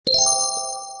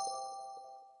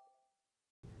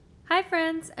Hi,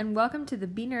 friends, and welcome to the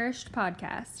Be Nourished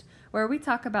podcast, where we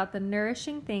talk about the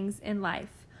nourishing things in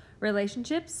life: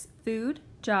 relationships, food,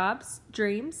 jobs,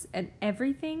 dreams, and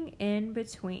everything in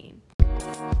between.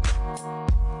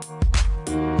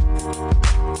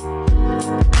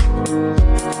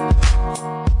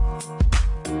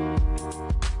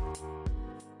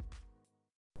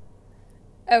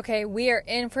 Okay, we are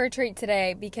in for a treat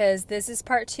today because this is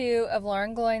part 2 of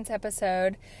Lauren Gloyn's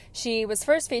episode. She was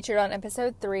first featured on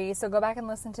episode 3, so go back and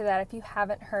listen to that if you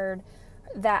haven't heard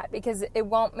that, because it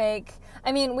won't make...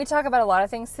 we talk about a lot of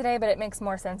things today, but it makes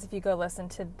more sense if you go listen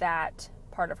to that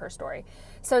part of her story.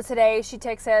 So today she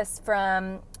takes us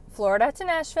from Florida to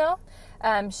Nashville,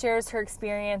 shares her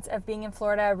experience of being in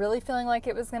Florida, really feeling like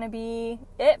it was going to be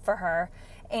it for her,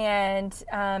 and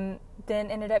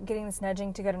then ended up getting this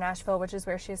nudging to go to Nashville, which is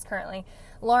where she is currently.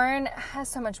 Lauren has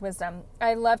so much wisdom.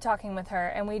 I love talking with her,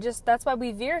 and that's why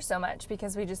we veer so much,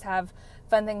 because we just have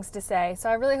fun things to say. So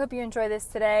I really hope you enjoy this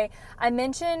today. I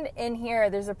mentioned in here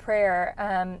there's a prayer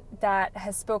that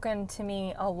has spoken to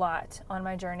me a lot on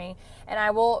my journey, and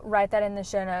I will write that in the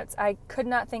show notes. I could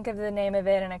not think of the name of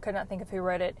it, and I could not think of who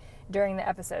wrote it during the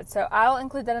episode. So I'll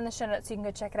include that in the show notes so you can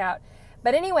go check it out.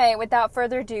 But anyway, without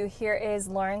further ado, here is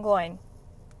Lauren Gloyn.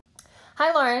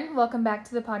 Hi, Lauren. Welcome back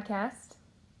to the podcast.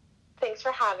 Thanks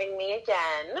for having me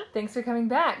again. Thanks for coming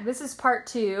back. This is part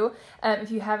 2.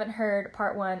 If you haven't heard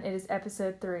part 1, it is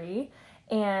episode 3.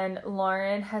 And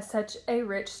Lauren has such a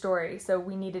rich story. So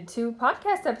we needed 2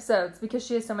 podcast episodes because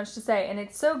she has so much to say. And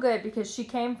it's so good because she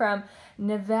came from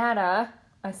Nevada.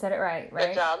 I said it right?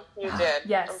 Good job. You did.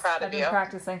 Yes. I'm proud of I've been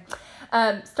practicing.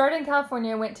 Started in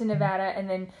California, went to Nevada, and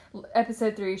then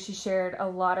episode 3, she shared a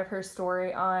lot of her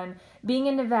story on being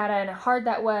in Nevada and how hard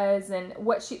that was and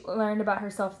what she learned about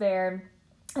herself there.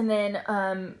 And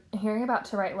then hearing about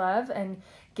To Write Love and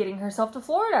getting herself to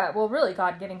Florida. Well, really,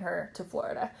 God getting her to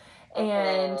Florida.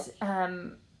 And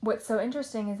what's so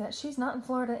interesting is that she's not in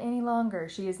Florida any longer.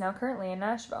 She is now currently in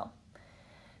Nashville.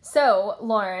 So,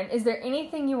 Lauren, is there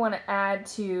anything you want to add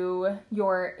to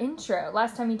your intro?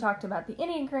 Last time you talked about the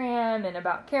Enneagram and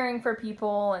about caring for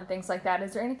people and things like that.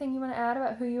 Is there anything you want to add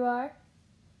about who you are?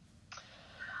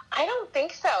 I don't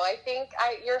think so. I think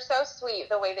you're so sweet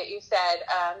the way that you said,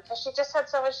 because she just had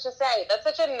so much to say. That's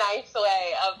such a nice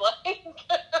way of,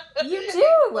 You do!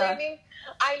 explaining.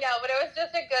 I know, but it was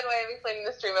just a good way of explaining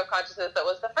the stream of consciousness that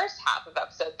was the first half of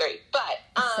episode 3. But,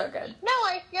 so good. No,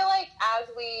 I feel like as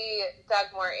we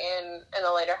dug more in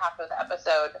the later half of the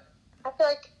episode, I feel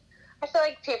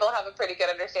like people have a pretty good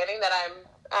understanding that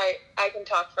I can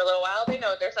talk for a little while. They know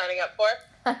what they're signing up for.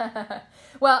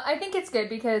 Well, I think it's good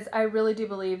because I really do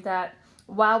believe that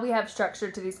while we have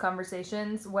structure to these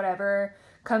conversations, whatever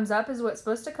comes up is what's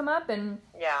supposed to come up, and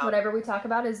whatever we talk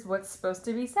about is what's supposed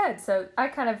to be said. So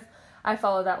I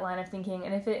follow that line of thinking,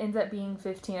 and if it ends up being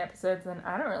 15 episodes, then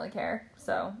I don't really care.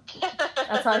 So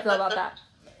that's how I feel about that.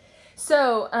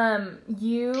 So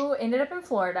you ended up in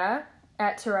Florida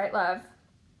at To Write Love.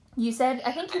 You said,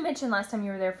 I think you mentioned last time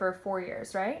you were there for 4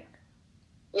 years, right?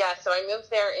 Yeah, so I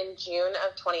moved there in in July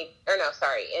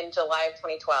of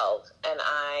 2012, and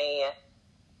I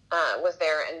was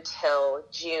there until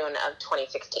June of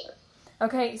 2016.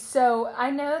 Okay, so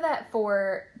I know that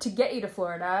to get you to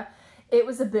Florida, it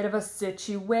was a bit of a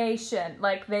situation.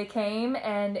 Like, they came,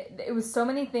 and it was so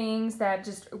many things that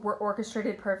just were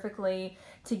orchestrated perfectly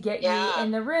to get you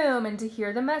in the room and to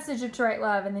hear the message of To Write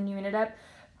Love, and then you ended up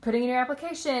putting in your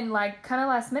application, like, kind of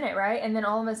last minute, right? And then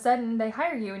all of a sudden, they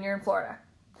hire you, and you're in Florida.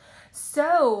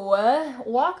 So,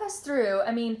 walk us through.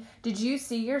 Did you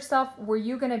see yourself, were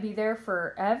you going to be there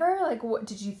forever? Like, what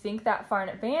did you think that far in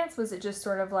advance? Was it just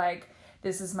sort of like,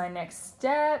 this is my next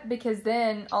step? Because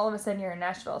then, all of a sudden, you're in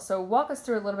Nashville. So, walk us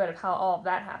through a little bit of how all of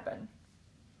that happened.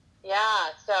 Yeah,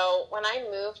 so when I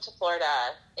moved to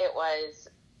Florida, it was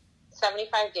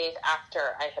 75 days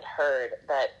after I had heard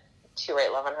that To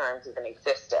Write Love Unharmed even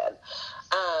existed,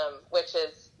 which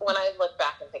is, when I look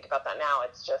back and think about that now,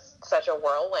 it's just such a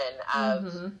whirlwind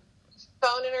of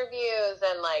phone interviews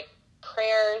and,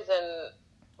 prayers and,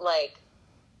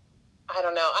 I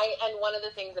don't know. And one of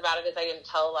the things about it is I didn't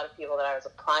tell a lot of people that I was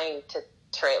applying to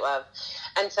Write Love.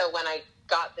 And so when I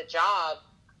got the job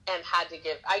and I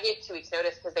gave 2 weeks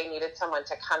notice because they needed someone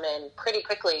to come in pretty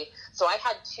quickly. So I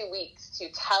had 2 weeks to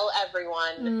tell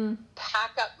everyone,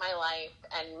 pack up my life,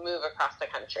 and move across the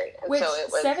country. And which, so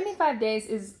it was 75 days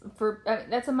is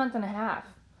that's a month and a half.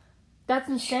 That's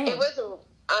insane. I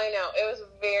know, it was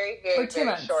very, very, or 2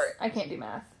 months. Short. I can't do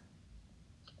math.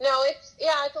 No, it's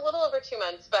a little over 2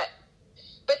 months, but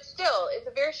still, it's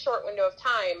a very short window of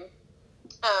time.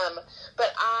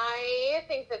 But I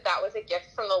think that was a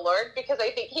gift from the Lord, because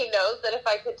I think he knows that if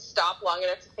I could stop long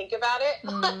enough to think about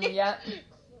it, yeah.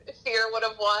 fear would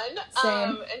have won.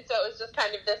 Same. And so it was just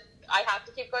kind of this, I have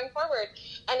to keep going forward.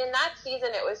 And in that season,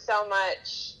 it was so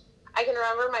much, I can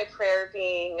remember my prayer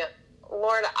being,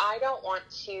 Lord, I don't want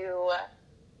to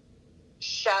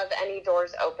shove any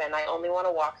doors open. I only want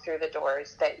to walk through the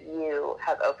doors that you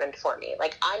have opened for me.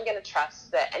 Like, I'm going to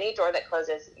trust that any door that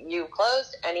closes, you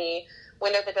closed. Any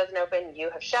window that doesn't open, you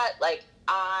have shut. Like,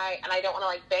 I don't want to,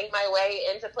 like, bang my way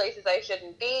into places I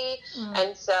shouldn't be.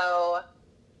 And so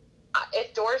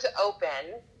if doors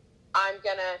open, I'm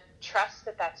going to trust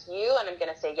that that's you, and I'm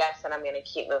going to say yes, and I'm going to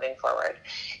keep moving forward.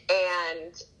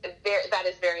 And that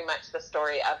is very much the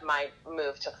story of my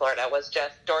move to Florida, was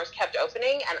just doors kept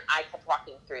opening, and I kept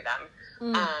walking through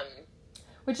them.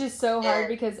 Which is so hard,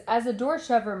 because as a door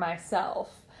shover myself,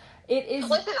 it is...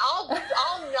 Listen, I'll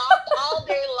knock all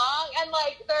day long, and,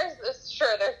 like, there's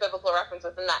biblical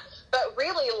references in that, but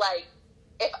really, like,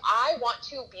 if I want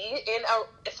to be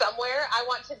somewhere, I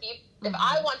want to be, if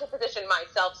I want to position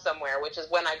myself somewhere, which is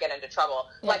when I get into trouble,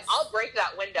 like, I'll break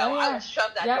that window, I will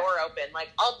shove that door open, like,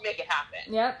 I'll make it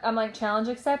happen. Yep, I'm like, challenge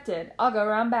accepted. I'll go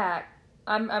around back.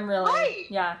 I'm really, right.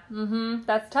 Yeah,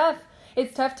 that's tough.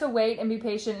 It's tough to wait and be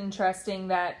patient and trusting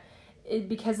that,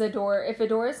 because if a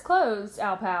door is closed,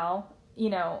 Pal, you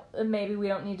know, maybe we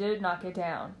don't need to knock it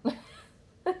down.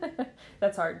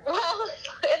 That's hard. Well,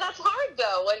 that's hard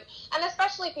though, and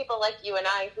especially people like you and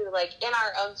I, who, like, in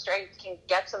our own strength can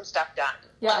get some stuff done.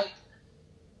 Yeah. Like,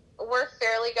 we're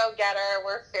fairly go-getter.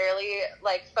 We're fairly,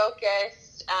 like,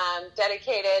 focused,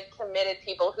 dedicated, committed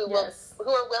people who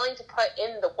are willing to put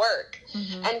in the work.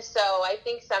 And so I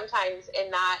think sometimes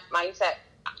in that mindset,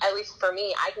 at least for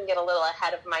me, I can get a little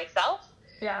ahead of myself.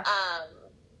 Yeah.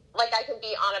 Like, I can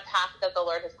be on a path that the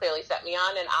Lord has clearly set me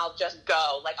on, and I'll just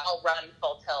go. Like, I'll run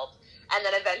full tilt. And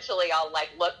then eventually I'll, like,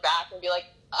 look back and be like,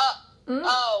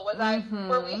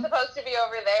 were we supposed to be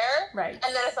over there? Right.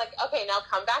 And then it's like, okay, now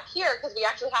come back here, because we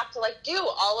actually have to, like, do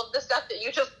all of the stuff that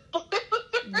you just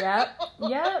Yep.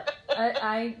 Yep.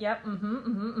 Yep.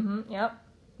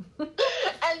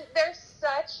 And there's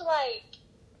such, like,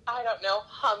 I don't know,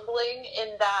 humbling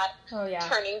in that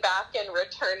turning back and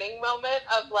returning moment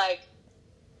of, like,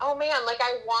 oh man, like,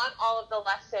 I want all of the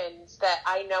lessons that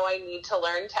I know I need to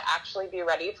learn to actually be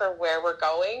ready for where we're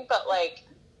going, but, like,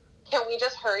 can we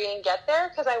just hurry and get there?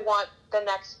 Because I want the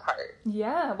next part.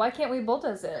 Yeah, why can't we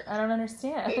bulldoze it? I don't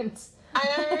understand. I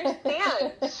don't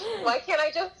understand. Why can't I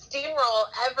just steamroll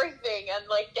everything and,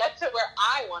 like, get to where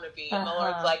I want to be? And the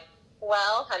Lord's like,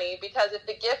 well, honey, because if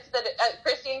the gift that,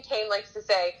 Christine Kane likes to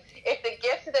say, if the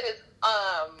gift that is,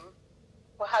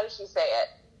 well, how does she say it?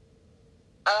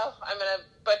 Oh, I'm going to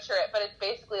butcher it, but it's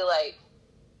basically like,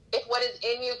 if what is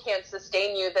in you can't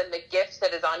sustain you, then the gift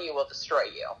that is on you will destroy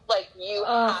you. Like, you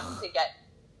have to get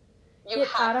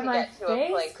out of my to face,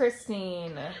 a place.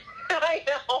 Christine. I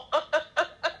know.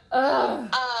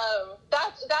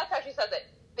 That's how she says it.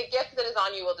 The gift that is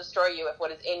on you will destroy you if what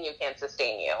is in you can't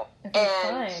sustain you.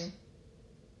 Okay,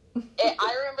 and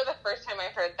I remember the first time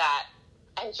I heard that,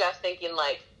 and just thinking,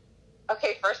 like,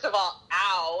 okay, first of all,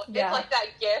 ow. Yeah. It's like that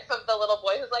gif of the little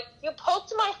boy who's like, you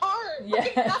poked my heart.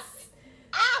 Yes. Like,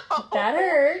 ow. That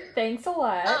hurt. Thanks a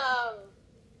lot.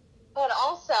 But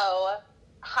also,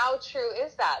 how true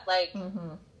is that? Like,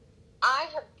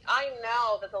 I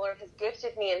know that the Lord has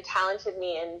gifted me and talented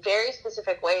me in very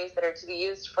specific ways that are to be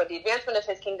used for the advancement of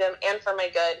His kingdom and for my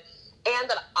good, and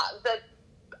that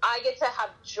I get to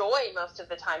have joy most of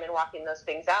the time in walking those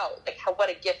things out. Like, what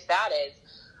a gift that is.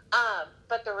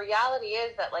 But the reality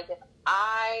is that, like, if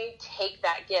I take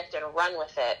that gift and run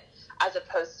with it, as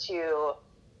opposed to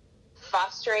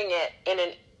fostering it in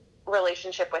a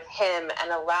relationship with Him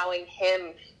and allowing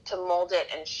Him to mold it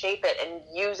and shape it and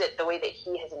use it the way that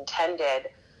He has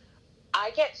intended,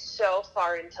 I get so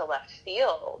far into left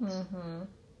field.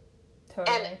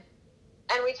 Totally.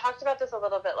 And we talked about this a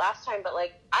little bit last time, but,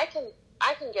 like, I can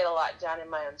get a lot done in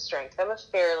my own strength. I'm a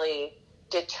fairly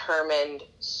determined,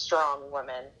 strong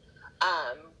woman,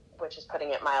 which is putting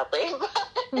it mildly.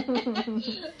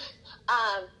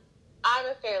 I'm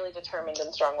a fairly determined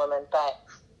and strong woman, but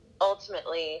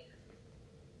ultimately,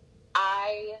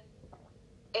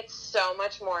 it's so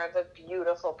much more of a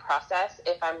beautiful process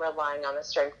if I'm relying on the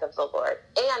strength of the Lord.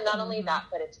 And not only that,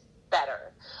 but it's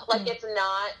better. Like, it's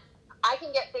not, I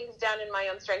can get things done in my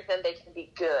own strength and they can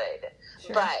be good.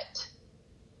 Sure. But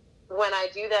when I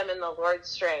do them in the Lord's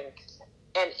strength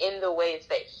and in the ways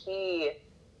that He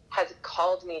has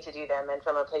called me to do them and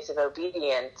from a place of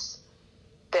obedience,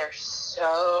 they're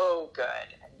so good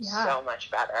and so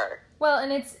much better. Well,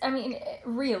 and it's, I mean,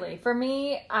 really, for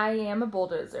me, I am a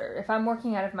bulldozer. If I'm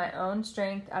working out of my own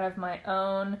strength, out of my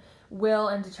own will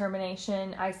and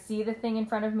determination, I see the thing in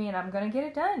front of me and I'm going to get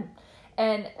it done.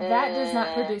 And that does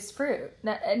not produce fruit.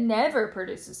 It never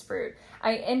produces fruit.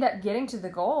 I end up getting to the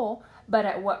goal, but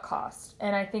at what cost?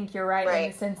 And I think you're right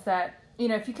in the sense that, you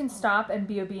know, if you can stop and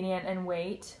be obedient and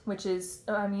wait, which is,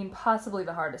 I mean, possibly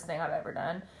the hardest thing I've ever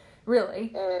done,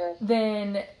 really,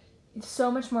 then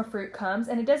so much more fruit comes.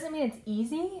 And it doesn't mean it's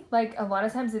easy. Like, a lot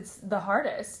of times it's the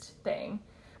hardest thing,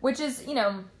 which is, you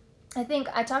know, I think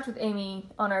I talked with Amy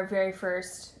on our very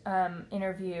first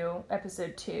interview,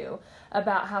 episode 2,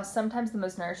 about how sometimes the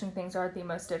most nourishing things are the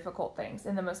most difficult things,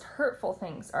 and the most hurtful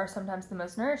things are sometimes the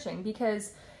most nourishing.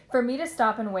 Because for me to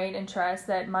stop and wait and trust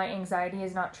that my anxiety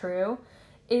is not true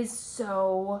is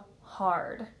so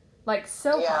hard. Like,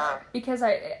 so hard. Because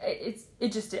it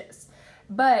just is.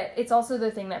 But it's also the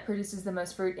thing that produces the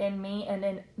most fruit in me and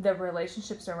in the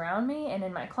relationships around me and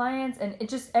in my clients and it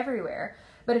just everywhere.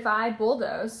 But if I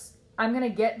bulldoze, I'm going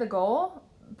to get the goal,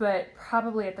 but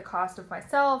probably at the cost of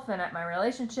myself and at my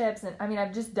relationships. And I mean,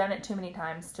 I've just done it too many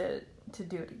times to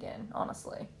do it again,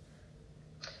 honestly.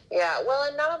 Yeah, well,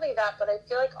 and not only that, but I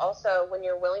feel like also when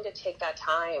you're willing to take that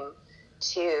time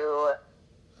to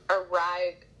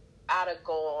arrive at a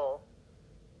goal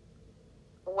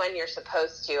when you're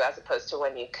supposed to, as opposed to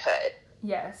when you could.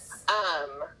 Yes.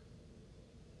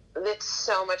 It's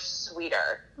so much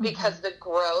sweeter because the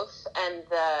growth and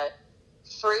the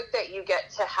fruit that you get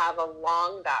to have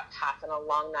along that path and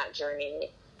along that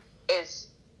journey is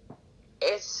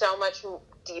so much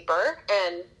deeper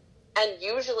and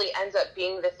usually ends up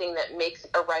being the thing that makes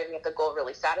arriving at the goal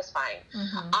really satisfying.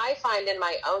 I find in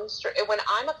my own when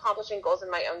I'm accomplishing goals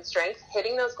in my own strength,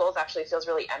 hitting those goals actually feels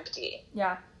really empty.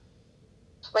 Yeah.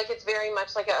 Like, it's very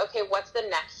much like, okay, what's the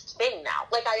next thing now?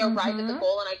 Like, I arrived at the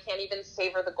goal and I can't even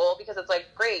savor the goal because it's like,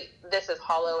 great, this is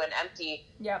hollow and empty.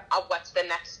 Yep. What's the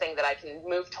next thing that I can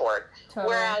move toward? Totally.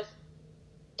 Whereas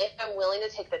if I'm willing to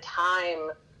take the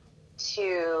time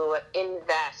to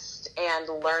invest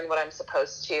and learn what I'm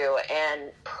supposed to and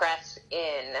press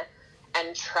in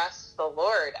and trust the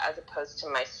Lord as opposed to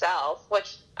myself,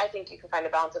 which I think you can find a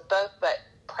balance of both, but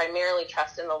primarily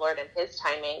trust in the Lord and His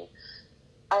timing,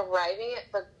 arriving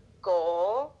at the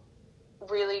goal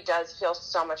really does feel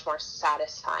so much more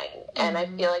satisfying. And I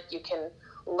feel like you can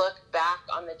look back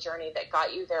on the journey that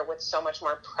got you there with so much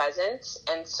more presence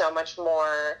and so much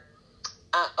more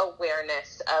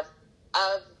awareness of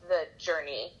the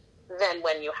journey than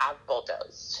when you have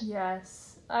bulldozed.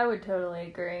 Yes, I would totally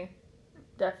agree.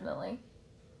 Definitely.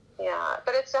 Yeah,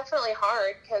 but it's definitely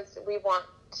hard because we want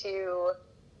to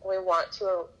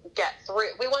get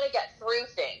through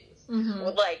things.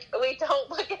 Like, we don't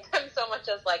look at them so much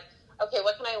as like, okay,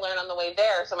 what can I learn on the way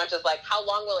there? So much as like, how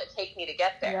long will it take me to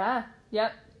get there? Yeah.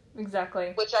 Yep.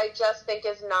 Exactly. Which I just think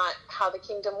is not how the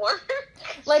kingdom works.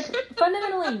 Like,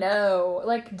 fundamentally, no.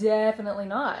 Like, definitely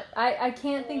not. I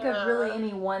can't think of really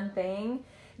any one thing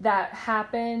that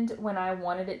happened when I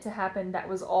wanted it to happen that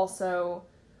was also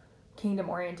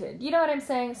kingdom-oriented. You know what I'm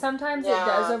saying? Sometimes it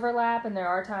does overlap, and there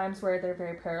are times where they're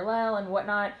very parallel and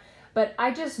whatnot. But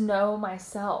I just know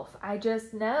myself. I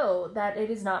just know that it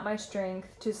is not my strength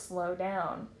to slow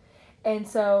down. And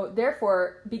so,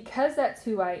 therefore, because that's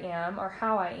who I am or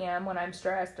how I am when I'm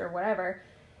stressed or whatever,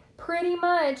 pretty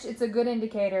much it's a good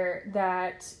indicator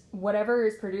that whatever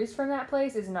is produced from that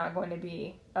place is not going to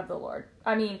be of the Lord.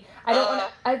 I mean, I don't want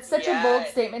to, it's such a bold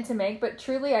statement to make, but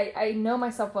truly I know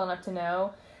myself well enough to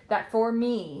know that for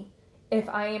me, if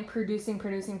I am producing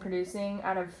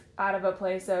out of a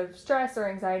place of stress or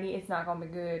anxiety, it's not going to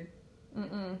be good.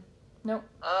 Nope.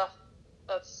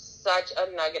 That's such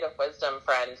a nugget of wisdom,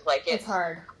 friend. Like, it's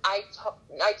hard. I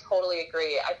totally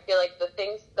agree. I feel like the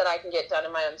things that I can get done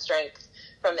in my own strength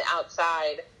from the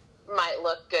outside might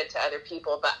look good to other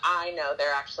people, but I know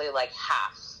they're actually like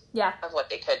half of what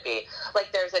they could be.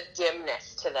 Like, there's a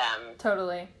dimness to them.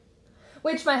 Totally.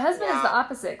 Which my husband is the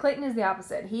opposite. Clayton is the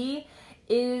opposite. He's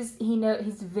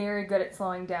very good at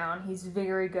slowing down. He's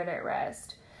very good at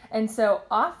rest. And so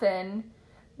often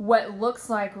what looks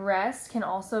like rest can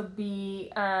also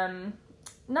be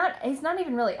it's not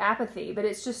even really apathy, but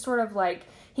it's just sort of like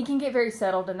he can get very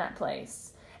settled in that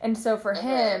place. And so for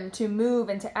him to move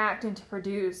and to act and to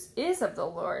produce is of the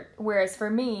Lord, whereas for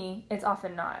me, it's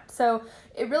often not. So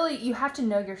it really, you have to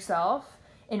know yourself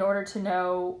in order to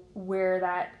know where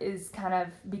that is kind of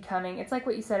becoming. It's like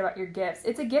what you said about your gifts.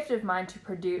 It's a gift of mine to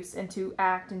produce and to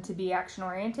act and to be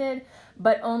action-oriented,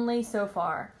 but only so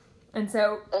far. And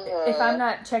so if I'm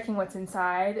not checking what's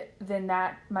inside, then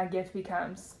that my gift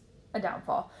becomes. a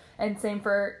downfall. And same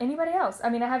for anybody else. I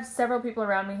mean, I have several people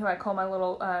around me who I call my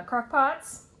little crock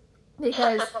pots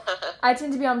because I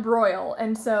tend to be on broil.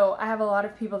 And so I have a lot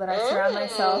of people that I surround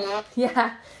myself.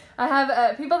 Yeah. I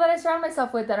have people that I surround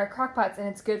myself with that are crock pots, and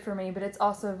it's good for me, but it's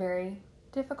also very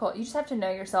difficult. You just have to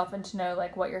know yourself and to know,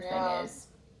 like, what your thing is,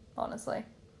 honestly.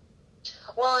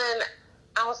 Well, and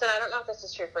Allison, I don't know if this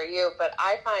is true for you, but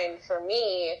I find for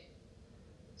me,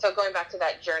 so going back to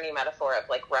that journey metaphor of,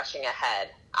 like, rushing ahead,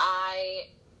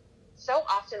 so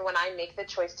often when I make the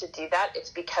choice to do that,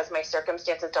 it's because my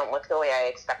circumstances don't look the way I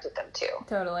expected them to.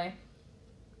 Totally.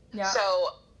 Yeah.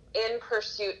 So in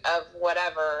pursuit of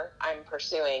whatever I'm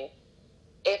pursuing,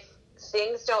 if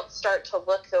things don't start to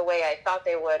look the way I thought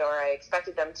they would or I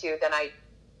expected them to, then I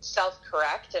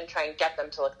self-correct and try and get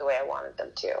them to look the way I wanted them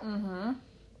to. Mm-hmm.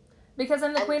 Because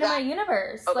I'm the queen of my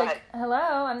universe. Hello,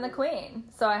 I'm the queen.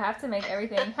 So I have to make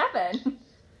everything happen.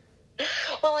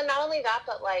 Well, and not only that,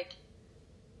 but, like,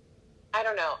 I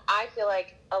don't know. I feel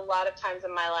like a lot of times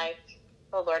in my life,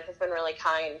 the Lord has been really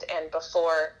kind. And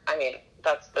before, I mean,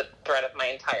 that's the thread of my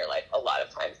entire life. A lot of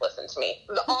times, listen to me.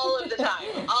 All of the time.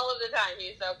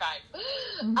 He's so kind.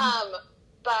 Mm-hmm.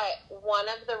 But one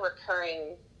of the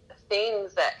recurring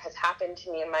things that has happened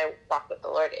to me in my walk with the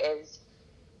Lord is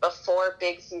before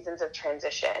big seasons of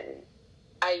transition,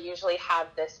 I usually have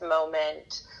this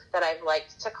moment that I've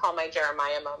liked to call my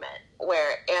Jeremiah moment,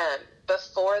 where in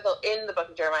the book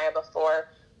of Jeremiah, before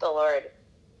the Lord,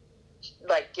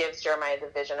 like, gives Jeremiah the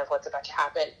vision of what's about to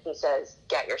happen, he says,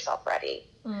 get yourself ready.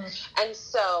 And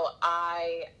so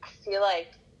I feel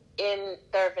like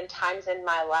there have been times in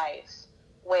my life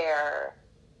where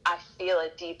I feel a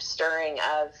deep stirring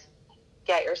of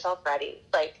get yourself ready.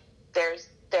 Like, there's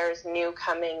new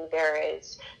coming, there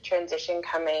is transition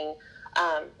coming.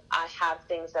 I have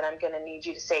things that I'm going to need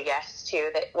you to say yes to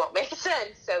that won't make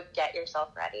sense, so get yourself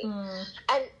ready.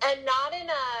 And not in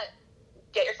a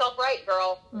get yourself right,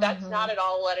 girl. That's not at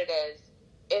all what it is.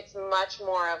 It's much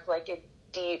more of, like, a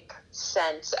deep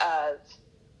sense of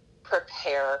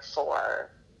prepare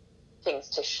for things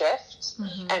to shift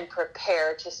and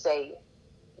prepare to say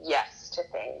yes to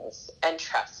things and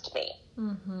trust me.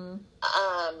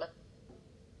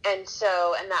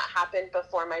 And that happened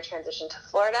before my transition to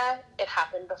Florida. It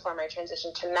happened before my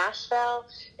transition to Nashville.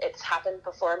 It's happened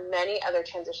before many other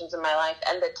transitions in my life.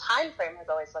 And the time frame has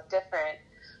always looked different.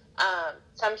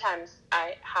 Sometimes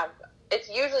it's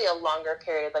usually a longer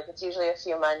period, like it's usually a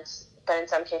few months, but in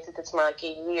some cases it's more like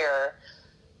a year.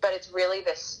 But it's really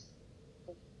this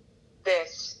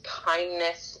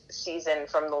kindness season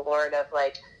from the Lord of,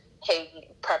 like, hey,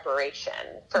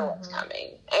 preparation for what's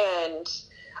coming. And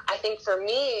I think for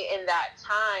me in that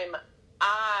time,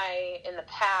 in the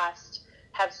past,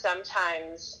 have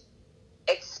sometimes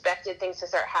expected things to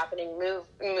start happening,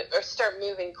 or start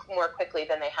moving more quickly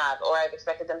than they have, or I've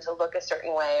expected them to look a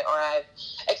certain way, or I've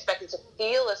expected to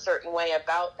feel a certain way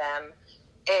about them,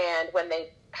 and when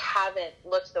they haven't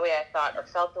looked the way I thought, or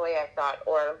felt the way I thought,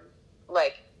 or,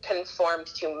 like, conformed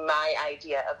to my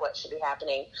idea of what should be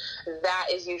happening, that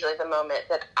is usually the moment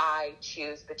that I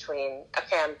choose between,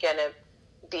 okay, I'm gonna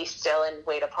be still and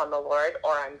wait upon the Lord,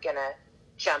 or I'm gonna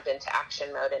jump into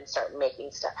action mode and start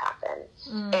making stuff happen.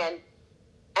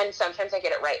 And sometimes I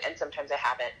get it right, and sometimes I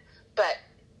haven't. But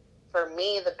for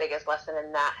me, the biggest lesson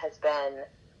in that has been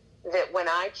that when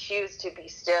I choose to be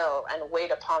still and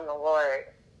wait upon the Lord,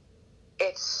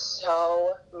 it's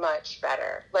so much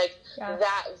better. Like,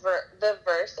 the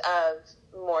verse of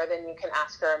more than you can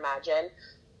ask or imagine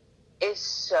is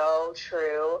so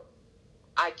true.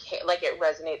 I can't, like, it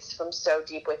resonates from so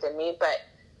deep within me,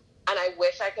 and I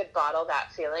wish I could bottle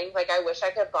that feeling. Like, I wish I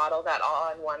could bottle that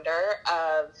awe and wonder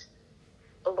of,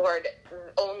 Lord,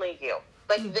 only you.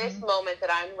 Like, this moment that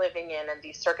I'm living in and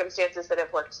these circumstances that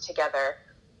have worked together,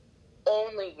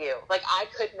 only you. Like, I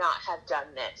could not have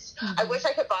done this. I wish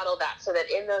I could bottle that so that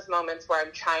in those moments where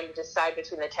I'm trying to decide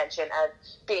between the tension of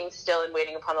being still and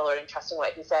waiting upon the Lord and trusting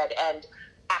what he said and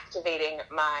activating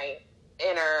my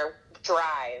inner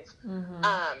drive,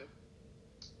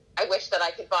 I wish that I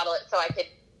could bottle it so I could,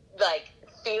 like,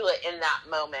 feel it in that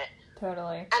moment.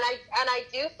 Totally. And I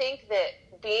do think that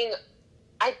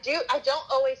I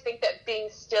don't always think that being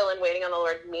still and waiting on the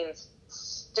Lord means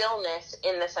stillness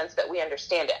in the sense that we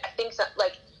understand it. I think so,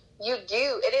 like,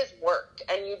 it is work,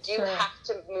 and you do have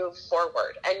to move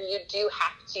forward, and you do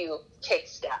have to take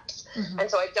steps. And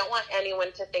so I don't want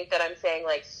anyone to think that I'm saying,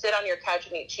 like, sit on your couch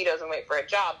and eat Cheetos and wait for a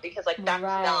job, because, like, that's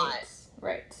not.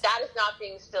 Right. That is not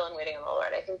being still and waiting on the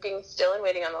Lord. I think being still and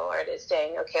waiting on the Lord is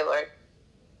saying, okay, Lord,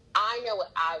 I know what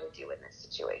I would do in this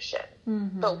situation,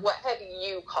 but what have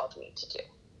you called me to do?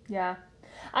 Yeah.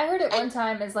 I heard it one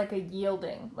time as like a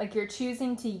yielding. Like you're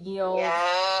choosing to yield.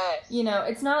 Yes. You know,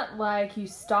 it's not like you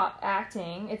stop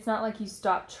acting. It's not like you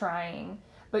stop trying.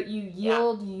 But you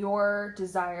yield your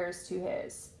desires to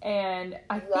his. And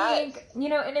I think, you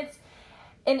know,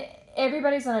 and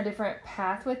everybody's on a different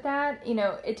path with that. You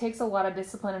know, it takes a lot of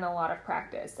discipline and a lot of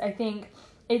practice. I think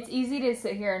it's easy to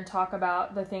sit here and talk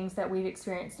about the things that we've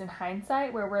experienced in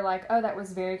hindsight where we're like, oh, that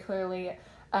was very clearly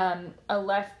a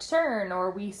left turn,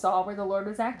 or we saw where the Lord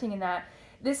was acting in that.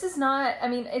 This is not, I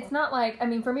mean, it's not like, I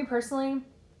mean, for me personally,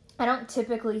 I don't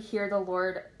typically hear the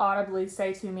Lord audibly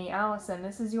say to me, Allison,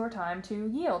 this is your time to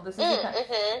yield. This is your time.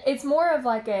 It's more of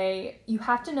like you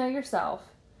have to know yourself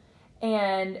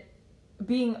and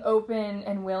being open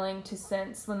and willing to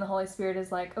sense when the Holy Spirit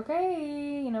is like,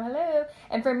 okay, you know, hello.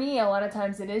 And for me, a lot of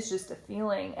times it is just a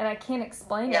feeling and I can't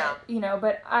explain it, you know,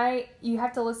 but you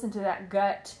have to listen to that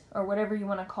gut or whatever you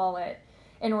want to call it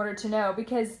in order to know,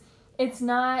 because it's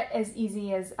not as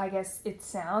easy as I guess it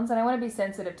sounds. And I want to be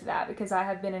sensitive to that because I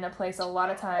have been in a place a lot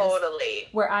of times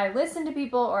where I listen to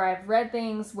people or I've read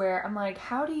things where I'm like,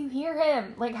 how do you hear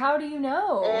him? Like, how do you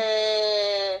know?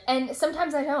 And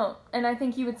sometimes I don't. And I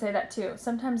think you would say that too.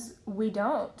 Sometimes we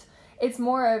don't. It's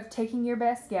more of taking your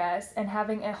best guess and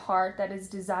having a heart that is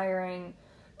desiring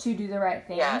to do the right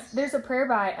things. Yes. There's a prayer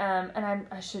by, and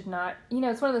I should not, you know,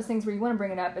 it's one of those things where you want to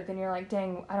bring it up, but then you're like,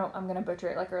 dang, I'm going to butcher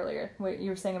it like earlier, what you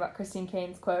were saying about Christine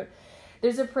Caines quote.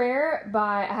 There's a prayer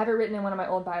by, I have it written in one of my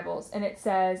old Bibles, and it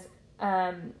says,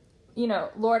 you know,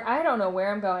 Lord, I don't know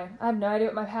where I'm going. I have no idea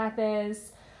what my path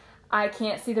is. I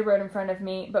can't see the road in front of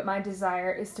me, but my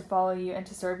desire is to follow you and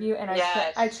to serve you. And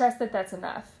I trust that that's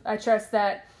enough. I trust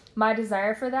that my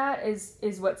desire for that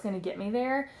is what's going to get me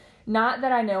there. Not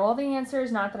that I know all the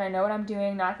answers, not that I know what I'm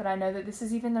doing, not that I know that this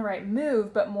is even the right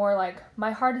move, but more like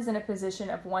my heart is in a position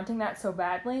of wanting that so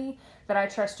badly that I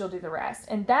trust you'll do the rest.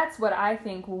 And that's what I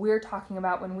think we're talking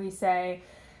about when we say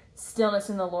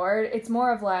stillness in the Lord. It's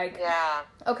more of like,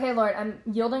 okay, Lord, I'm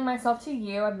yielding myself to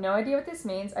you. I have no idea what this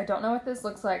means. I don't know what this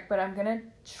looks like, but I'm going to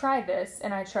try this,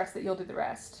 and I trust that you'll do the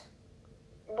rest.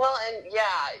 Well, and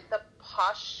the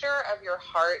posture of your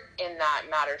heart in that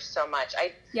matters so much.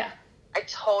 I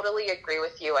totally agree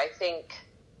with you. I think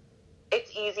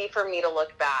it's easy for me to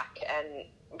look back and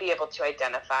be able to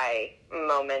identify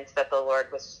moments that the Lord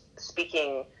was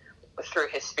speaking through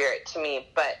his Spirit to me.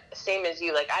 But same as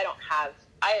you, like I have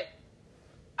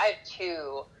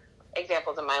two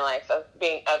examples in my life of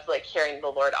hearing the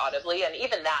Lord audibly, and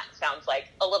even that sounds like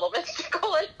a little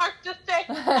mystical and hard to say.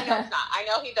 I know it's not. I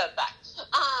know he does that.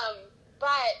 But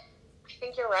I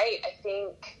think you're right.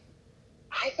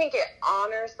 I think it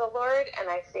honors the Lord, and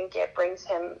I think it brings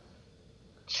him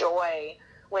joy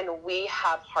when we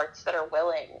have hearts that are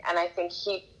willing. And I think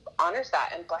he honors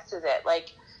that and blesses it. Like,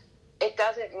 it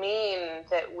doesn't mean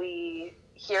that we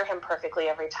hear him perfectly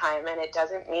every time, and it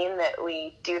doesn't mean that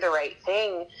we do the right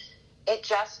thing. It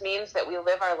just means that we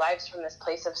live our lives from this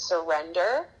place of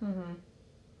surrender. Mm-hmm.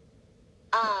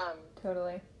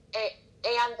 Totally.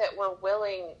 And that we're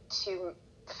willing to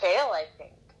fail, I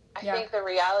think. I think the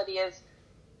reality is,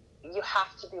 you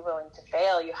have to be willing to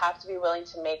fail. You have to be willing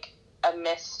to make a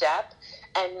misstep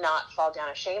and not fall down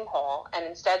a shame hole, and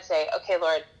instead say, okay,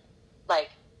 Lord, like,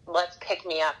 let's pick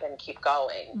me up and keep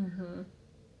going. Mm-hmm.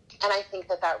 And I think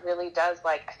that really does,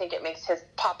 like, I think it makes his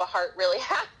Papa heart really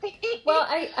happy. Well,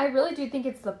 I really do think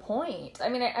it's the point. I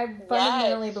mean, I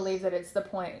fundamentally believe that it's the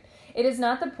point. It is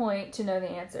not the point to know the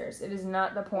answers. It is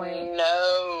not the point.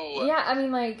 No. Yeah, I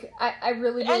mean, like, I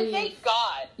really believe. And thank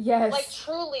God. Yes. Like,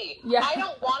 truly. Yeah. I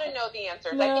don't want to know the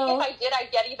answers. No. I think if I did,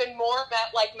 I'd get even more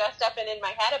messed up and in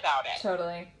my head about it.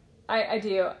 Totally. I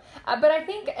do. But I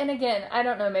think, and again, I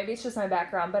don't know, maybe it's just my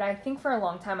background, but I think for a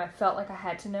long time I felt like I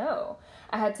had to know.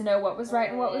 I had to know what was right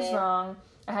and what was wrong.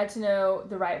 I had to know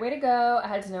the right way to go. I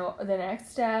had to know the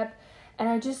next step. And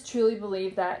I just truly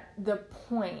believe that the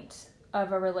point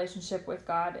of a relationship with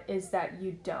God is that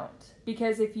you don't.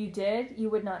 Because if you did, you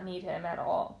would not need him at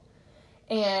all.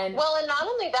 And well, and not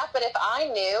only that, but if I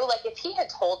knew, like, if he had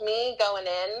told me going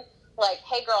in, like,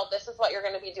 hey, girl, this is what you're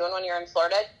going to be doing when you're in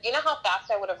Florida, you know how fast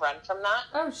I would have run from that?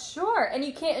 Oh, sure. And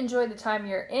you can't enjoy the time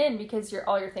you're in because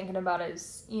all you're thinking about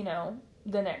is, you know,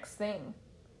 the next thing.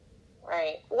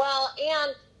 Right. Well,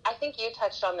 and I think you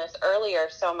touched on this earlier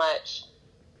so much.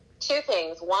 Two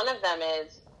things. One of them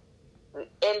is,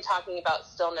 in talking about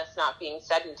stillness not being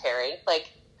sedentary,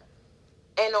 like,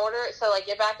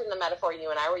 get back in the metaphor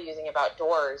you and I were using about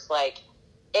doors, like,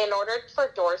 in order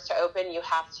for doors to open, you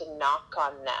have to knock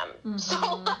on them. Mm-hmm.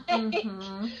 So, like,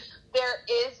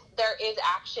 there is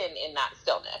action in that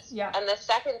stillness. Yeah. And the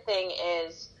second thing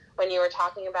is, when you were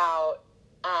talking about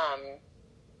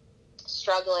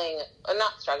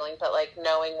not struggling, but like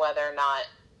knowing whether or not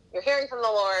you're hearing from the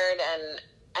Lord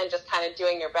and just kind of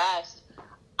doing your best,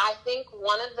 I think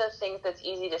one of the things that's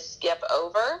easy to skip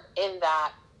over in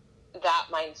that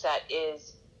mindset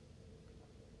is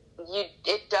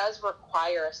it does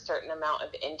require a certain amount of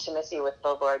intimacy with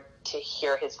the Lord to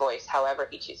hear his voice, however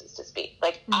he chooses to speak.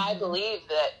 Like, I believe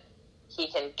that he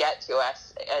can get to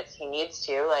us as he needs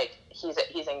to. Like, he's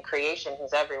in creation,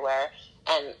 he's everywhere,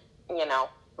 and, you know,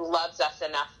 loves us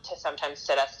enough to sometimes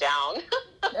sit us down.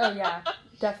 Oh, yeah,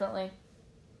 definitely.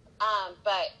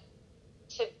 But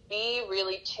to be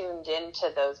really tuned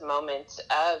into those moments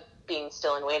of being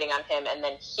still and waiting on him and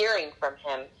then hearing from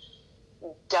him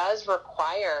does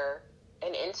require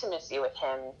an intimacy with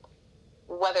him,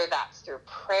 whether that's through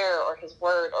prayer or his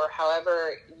word or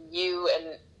however you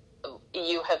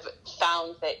have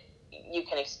found that you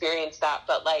can experience that.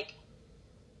 But like,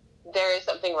 there is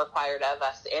something required of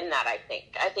us in that. I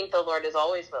think the Lord is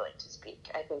always willing to speak.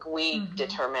 I think we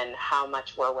determine how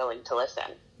much we're willing to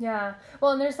listen. Yeah.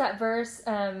 Well, and there's that verse,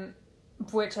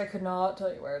 which I could not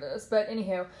tell you where it is, but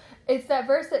anywho, it's that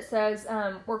verse that says,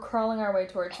 we're crawling our way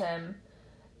towards him,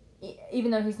 even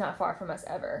though he's not far from us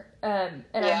ever. And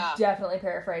I'm definitely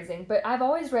paraphrasing, but I've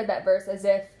always read that verse as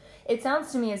if, it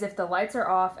sounds to me as if the lights are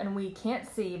off and we can't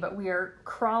see, but we are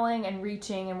crawling and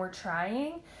reaching and we're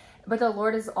trying, but the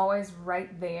Lord is always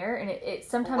right there. And it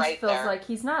sometimes right feels there. like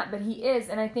he's not, but he is.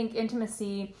 And I think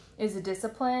intimacy is a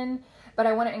discipline, but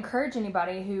I want to encourage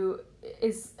anybody who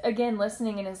is, again,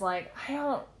 listening and is like, I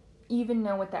don't even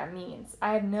know what that means.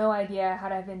 I have no idea how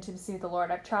to have intimacy with the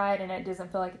Lord. I've tried and it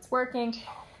doesn't feel like it's working.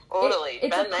 Totally.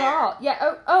 It's a crawl.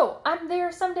 Yeah. Oh, I'm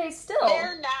there some days still.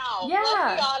 There now. Yeah.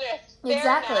 Let's be honest. There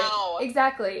exactly. now.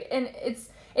 Exactly. And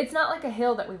it's not like a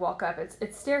hill that we walk up.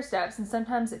 It's stair steps, and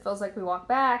sometimes it feels like we walk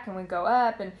back and we go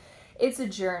up, and it's a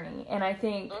journey. And I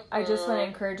think I just want to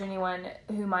encourage anyone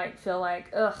who might feel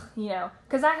like, ugh, you know,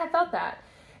 because I have felt that.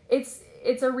 It's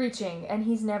a reaching, and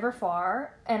he's never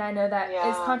far. And I know that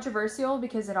is controversial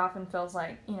because it often feels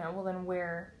like, you know, well, then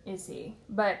where is he?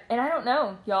 And I don't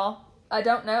know, y'all. I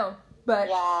don't know. But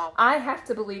I have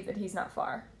to believe that he's not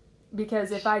far.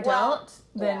 Because if I don't,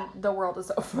 then the world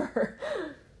is over.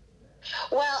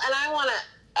 Well, and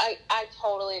I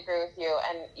totally agree with you.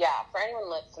 And for anyone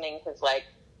listening who's like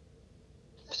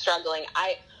struggling,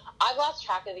 I've lost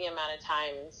track of the amount of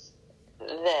times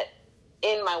that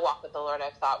in my walk with the Lord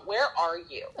I've thought, where are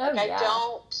you? Oh, like,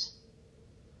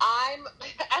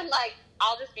 and like,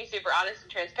 I'll just be super honest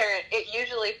and transparent. It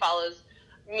usually follows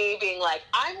me being like,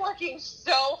 I'm working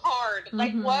so hard.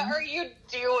 Like, what are you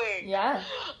doing? Yeah.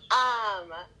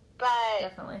 But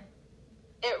definitely,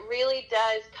 it really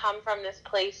does come from this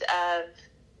place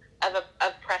of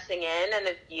pressing in and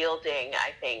of yielding.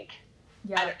 I think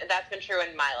that's been true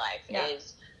in my life.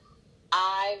 Is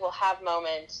I will have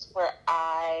moments where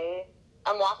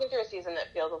I'm walking through a season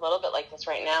that feels a little bit like this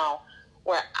right now,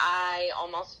 where I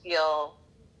almost feel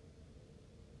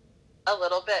a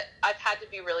little bit, I've had to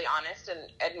be really honest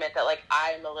and admit that, like,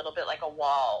 I'm a little bit like a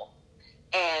wall,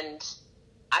 and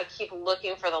I keep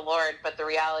looking for the Lord, but the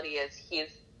reality is he's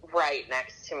right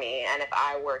next to me, and if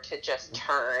I were to just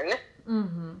turn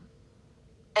and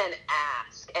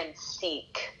ask and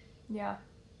seek,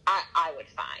 I would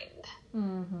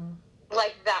find.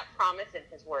 Like, that promise in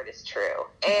his word is true.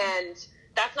 And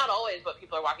that's not always what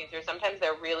people are walking through. Sometimes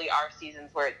there really are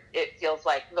seasons where it feels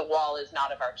like the wall is not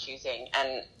of our choosing,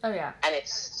 and and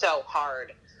it's so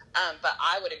hard. But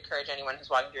I would encourage anyone who's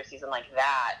walking through a season like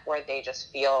that, where they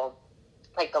just feel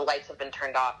like the lights have been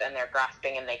turned off and they're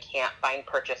grasping and they can't find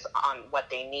purchase on what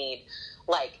they need,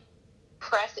 like,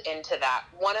 press into that.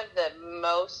 One of the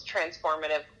most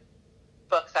transformative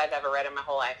books I've ever read in my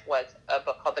whole life was a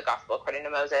book called The Gospel According to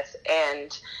Moses.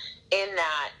 And in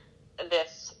that,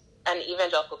 an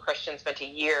evangelical Christian spent a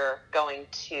year going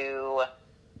to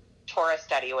Torah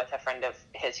study with a friend of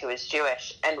his who is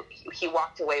Jewish, and he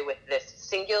walked away with this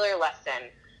singular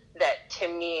lesson that to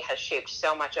me has shaped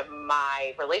so much of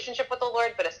my relationship with the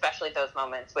Lord, but especially those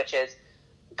moments, which is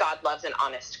God loves an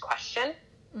honest question.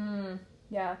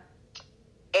 Yeah.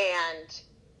 And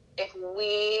if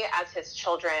we as his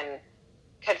children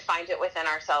could find it within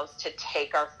ourselves to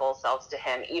take our full selves to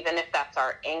him, even if that's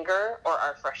our anger or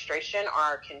our frustration or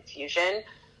our confusion,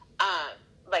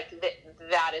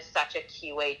 that is such a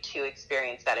key way to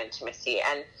experience that intimacy.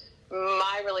 And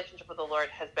my relationship with the Lord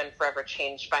has been forever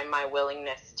changed by my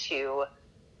willingness to,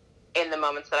 in the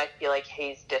moments that I feel like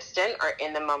he's distant, or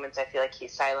in the moments I feel like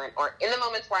he's silent, or in the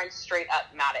moments where I'm straight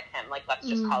up mad at him, like, let's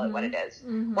just call it what it is,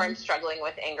 where I'm struggling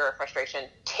with anger or frustration,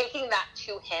 taking that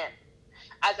to him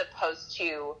as opposed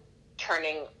to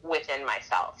turning within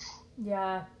myself.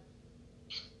 Yeah.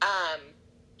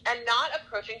 And not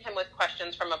approaching him with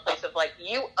questions from a place of like,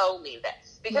 you owe me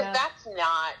this, because that's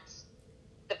not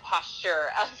the posture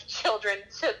of children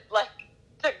to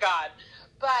God,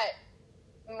 but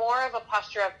more of a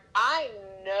posture of, I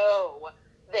know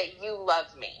that you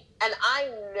love me, and I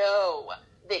know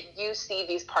that you see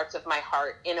these parts of my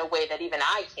heart in a way that even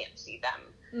I can't see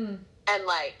them. And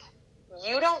like,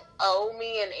 you don't owe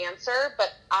me an answer,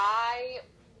 but I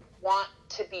want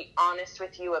to be honest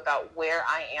with you about where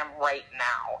I am right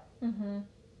now. And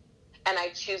I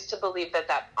choose to believe that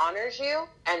that honors you,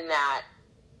 and that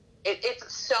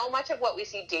it's so much of what we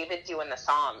see David do in the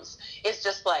Psalms is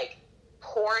just like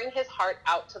pouring his heart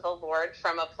out to the Lord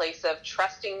from a place of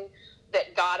trusting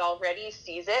that God already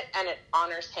sees it, and it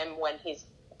honors him when he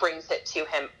brings it to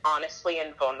him honestly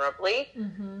and vulnerably,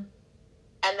 and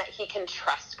that he can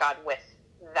trust God with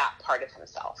that part of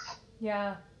himself.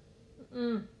 Yeah.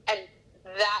 And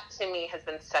that to me has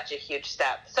been such a huge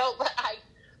step. So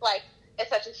it's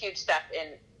such a huge step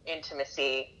in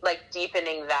intimacy, like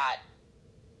deepening that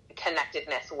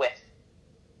connectedness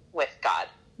with God.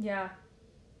 Yeah.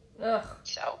 Ugh.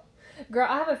 So, girl,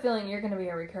 I have a feeling you're going to be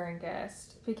a recurring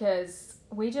guest, because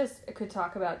we just could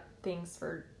talk about things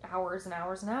for hours and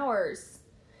hours and hours.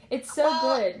 It's so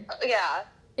good. Yeah.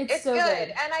 It's so good.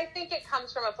 And I think it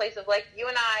comes from a place of like, you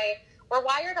and I, we're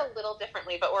wired a little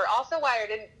differently, but we're also wired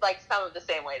in like some of the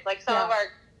same ways. Like some of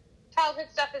our childhood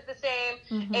stuff is the same,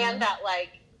 and that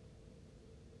like,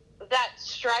 that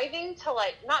striving to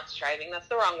like, not striving, that's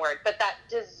the wrong word, but that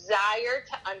desire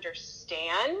to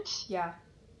understand. Yeah.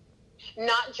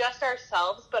 Not just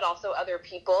ourselves, but also other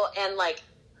people, and like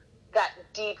that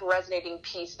deep resonating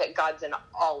peace that God's in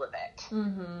all of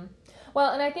it.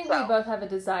 Well, and I think we both have a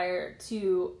desire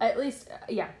to, at least,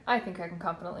 I think I can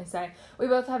confidently say, we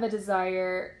both have a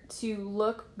desire to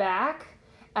look back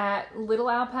at little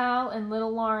Al Pal and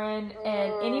little Lauren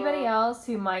and anybody else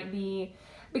who might be,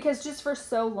 because just for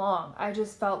so long, I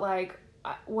just felt like,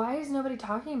 why is nobody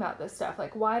talking about this stuff?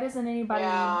 Like, why doesn't anybody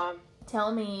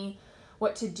tell me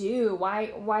what to do?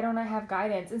 Why don't I have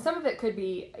guidance? And some of it could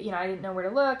be, I didn't know where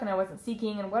to look and I wasn't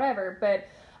seeking and whatever, but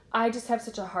I just have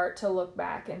such a heart to look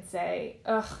back and say,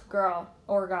 ugh, girl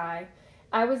or guy,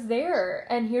 I was there,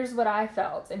 and here's what I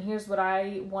felt, and here's what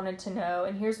I wanted to know,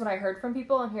 and here's what I heard from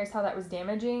people, and here's how that was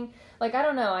damaging. Like, I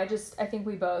don't know, I think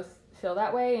we both feel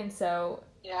that way, and so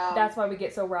that's why we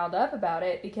get so riled up about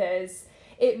it, because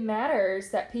it matters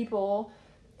that people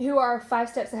who are 5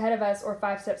 steps ahead of us or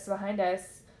 5 steps behind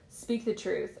us speak the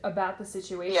truth about the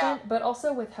situation, but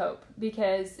also with hope,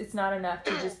 because it's not enough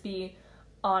to just be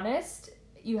honest.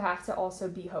 You have to also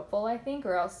be hopeful, I think,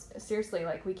 or else, seriously,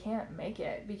 like, we can't make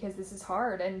it, because this is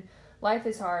hard, and life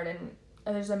is hard, and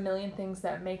there's a million things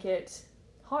that make it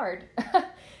hard.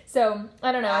 So,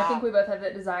 I don't know, I think we both have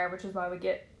that desire, which is why we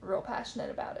get real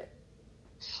passionate about it.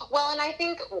 Well, and I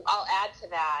think I'll add to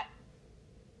that,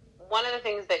 one of the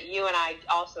things that you and I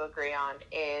also agree on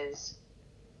is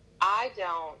I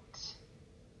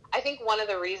think one of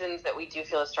the reasons that we do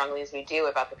feel as strongly as we do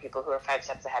about the people who are 5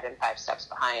 steps ahead and 5 steps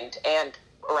behind and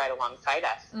right alongside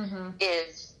us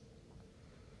is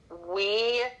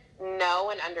we know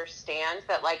and understand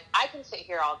that, like, I can sit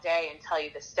here all day and tell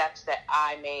you the steps that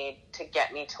I made to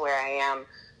get me to where I am,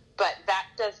 but that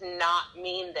does not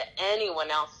mean that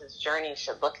anyone else's journey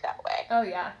should look that way. Oh,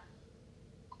 yeah.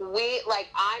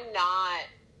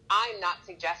 I'm not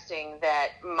suggesting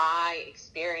that my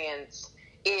experience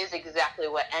is exactly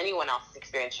what anyone else's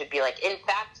experience should be like. In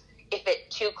fact, if it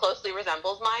too closely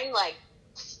resembles mine, like,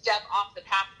 step off the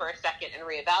path for a second and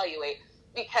reevaluate,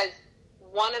 because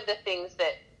one of the things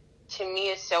that to me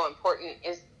is so important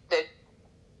is the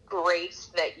grace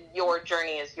that your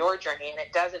journey is your journey, and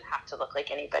it doesn't have to look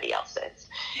like anybody else's.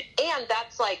 And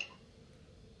that's like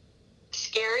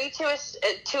scary to a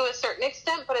certain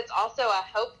extent, but it's also, I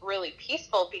hope, really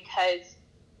peaceful, because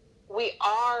we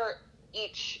are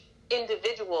each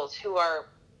individuals who are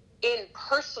in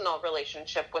personal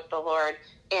relationship with the Lord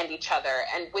and each other,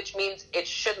 and which means it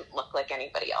shouldn't look like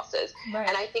anybody else's. Right.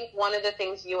 And I think one of the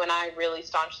things you and I really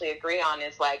staunchly agree on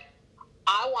is, like,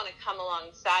 I want to come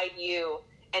alongside you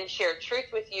and share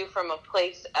truth with you from a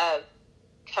place of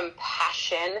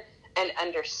compassion and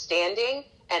understanding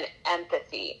and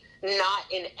empathy, not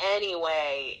in any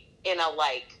way in a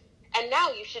like, and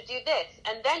now you should do this,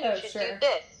 and then you should do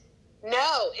this.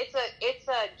 No, it's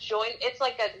a join. It's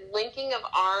like a linking of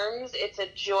arms. It's a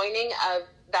joining of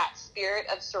that spirit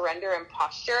of surrender and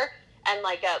posture, and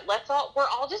like we're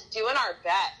all just doing our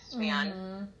best,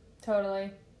 man.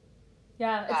 Totally.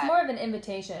 Yeah, it's more of an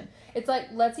invitation. It's like,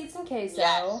 let's eat some queso.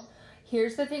 Yes.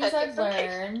 Here's the things I've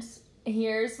learned.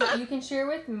 Here's what you can share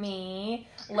with me.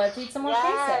 Let's eat some more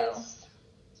queso.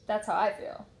 That's how I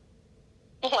feel.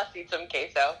 Let's eat some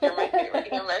queso. You're my favorite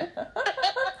human.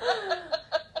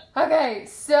 Okay,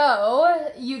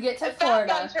 so you get to Florida.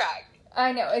 Back on track.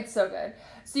 I know, it's so good.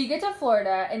 So you get to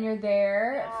Florida, and you're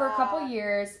there for a couple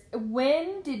years.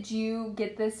 When did you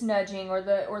get this nudging or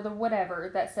the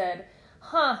whatever that said,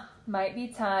 might be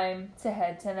time to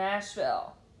head to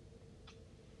Nashville?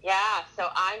 Yeah, so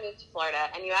I moved to Florida,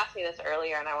 and you asked me this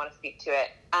earlier, and I want to speak to it.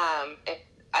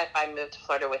 If I moved to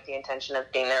Florida with the intention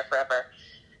of being there forever.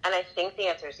 And I think the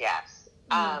answer is yes.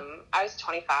 I was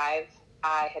 25.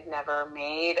 I had never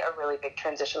made a really big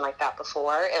transition like that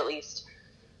before, at least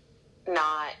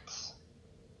not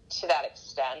to that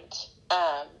extent.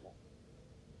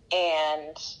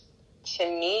 And to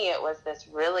me, it was this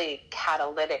really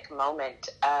catalytic moment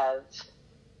of,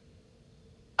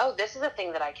 oh, this is a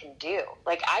thing that I can do.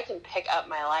 Like, I can pick up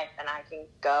my life and I can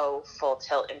go full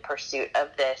tilt in pursuit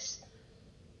of this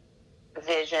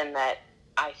vision that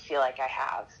I feel like I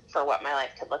have for what my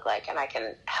life could look like. And I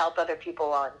can help other people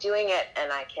while I'm doing it,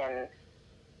 and I can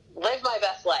live my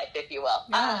best life, if you will.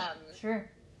 Yeah, sure.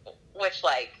 Which,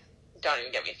 like, don't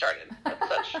even get me started.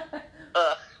 It's such,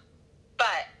 ugh.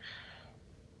 But,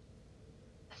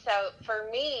 so for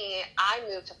me, I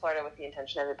moved to Florida with the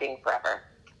intention of it being forever.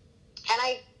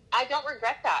 And I don't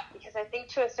regret that, because I think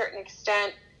to a certain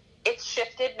extent, it's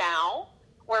shifted now,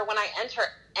 where when I enter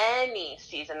any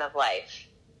season of life,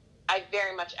 I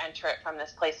very much enter it from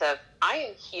this place of, I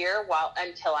am here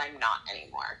until I'm not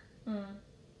anymore.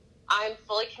 I'm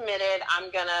fully committed. I'm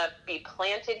going to be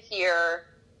planted here.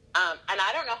 And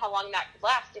I don't know how long that could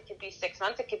last. It could be 6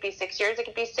 months. It could be 6 years. It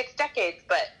could be 6 decades.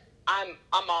 But I'm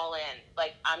all in.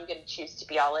 Like, I'm going to choose to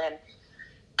be all in.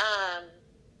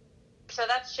 So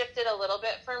that's shifted a little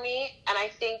bit for me. And I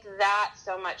think that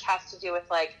so much has to do with,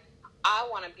 like, I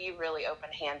want to be really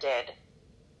open-handed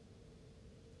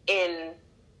in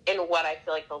what I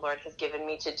feel like the Lord has given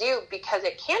me to do, because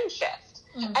it can shift.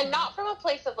 And not from a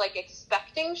place of, like,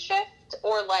 expecting shift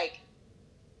or, like,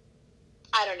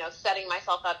 I don't know, setting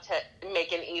myself up to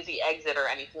make an easy exit or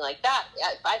anything like that.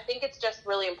 I think it's just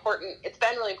really important. It's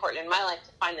been really important in my life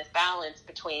to find this balance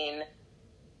between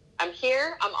I'm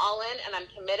here, I'm all in, and I'm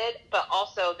committed, but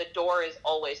also the door is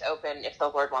always open if the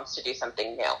Lord wants to do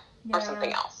something new or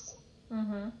something else.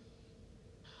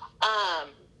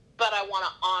 But I want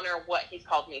to honor what He's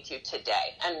called me to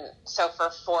today. And so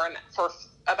for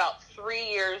about 3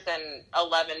 years and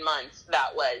 11 months,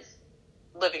 that was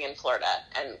living in Florida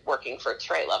and working for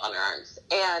Teray Love Under Arms.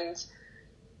 And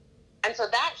so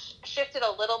that shifted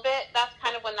a little bit. That's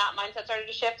kind of when that mindset started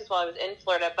to shift, as while I was in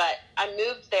Florida. But I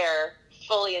moved there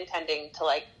fully intending to,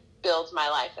 like, build my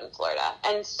life in Florida.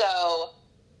 And so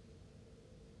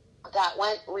that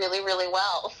went really, really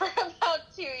well for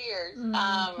about 2 years.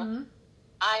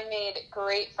 I made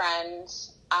great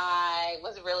friends. I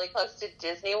was really close to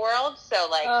Disney World, so,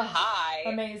 like, hi.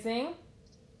 Amazing.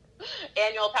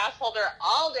 Annual pass holder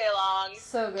all day long.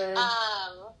 So good.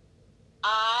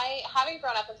 Having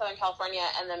grown up in Southern California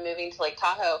and then moving to Lake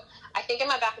Tahoe, I think in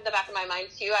the back of my mind,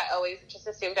 too, I always just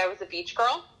assumed I was a beach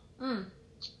girl.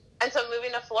 And so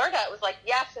moving to Florida, it was like,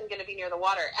 yes, I'm going to be near the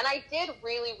water. And I did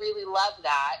really, really love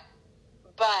that.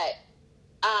 But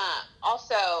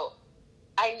also,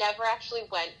 I never actually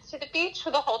went to the beach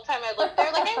for the whole time I lived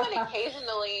there. Like, I went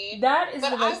occasionally. That is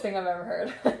the best thing I've ever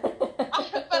heard.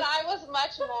 But I was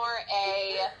much more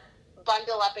a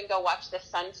bundle up and go watch the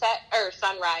sunset or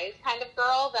sunrise kind of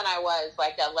girl than I was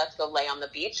like a let's go lay on the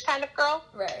beach kind of girl.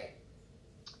 Right.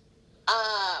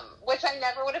 Which I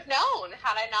never would have known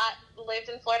had I not lived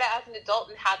in Florida as an adult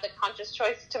and had the conscious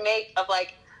choice to make of,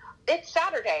 like, it's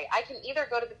Saturday. I can either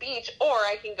go to the beach or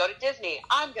I can go to Disney.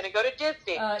 I'm going to go to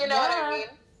Disney. You know what I mean?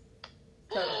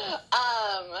 Totally.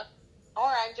 Or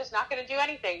I'm just not going to do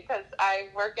anything because I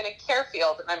work in a care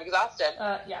field and I'm exhausted.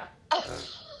 Yeah.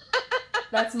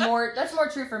 That's more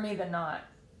true for me than not.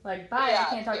 Like, bye, yeah, I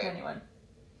can't talk to anyone.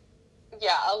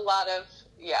 Yeah, I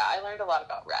learned a lot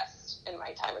about rest in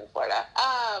my time in Florida.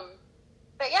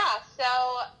 But yeah, so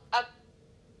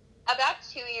about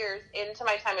 2 years into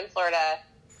my time in Florida,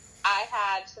 I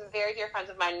had some very dear friends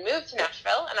of mine move to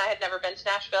Nashville, and I had never been to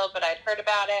Nashville, but I'd heard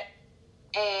about it.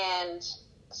 And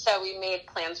so we made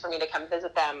plans for me to come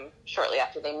visit them shortly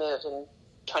after they moved in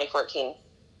 2014.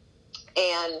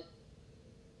 And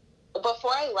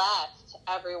before I left,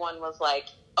 everyone was like,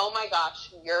 oh my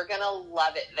gosh, you're going to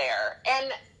love it there.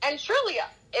 And truly,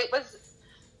 it was...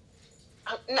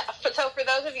 So for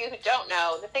those of you who don't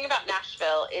know, the thing about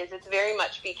Nashville is it's very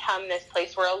much become this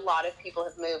place where a lot of people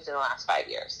have moved in the last 5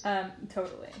 years.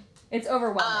 Totally. It's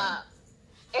overwhelming.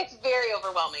 It's very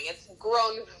overwhelming. It's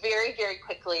grown very, very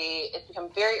quickly. It's become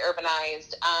very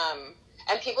urbanized.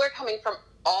 And people are coming from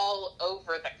all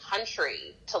over the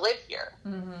country to live here.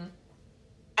 Mm-hmm.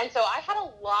 And so I had a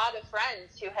lot of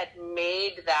friends who had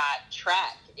made that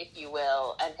trek, if you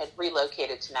will, and had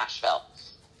relocated to Nashville.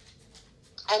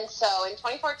 And so in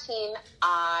 2014,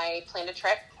 I planned a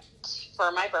trip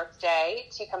for my birthday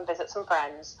to come visit some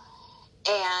friends.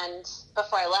 And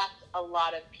before I left, a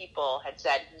lot of people had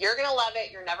said, you're going to love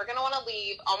it. You're never going to want to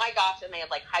leave. Oh my gosh. And they had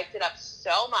like hyped it up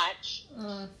so much.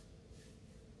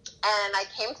 And I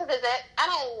came to visit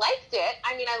and I liked it.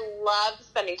 I mean, I loved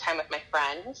spending time with my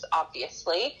friends,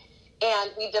 obviously.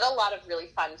 And we did a lot of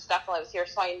really fun stuff while I was here.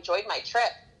 So I enjoyed my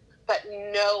trip. But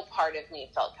no part of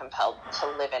me felt compelled to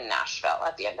live in Nashville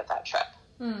at the end of that trip.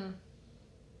 In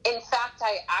fact,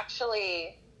 I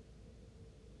actually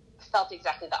felt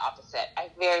exactly the opposite. I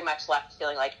very much left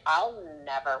feeling like I'll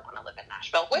never want to live in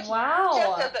Nashville. Which,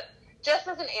 just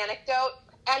as an anecdote,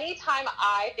 anytime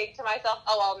I think to myself,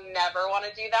 oh, I'll never want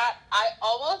to do that, I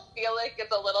almost feel like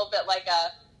it's a little bit like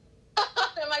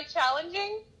am I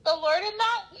challenging the Lord in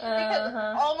that? Because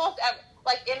almost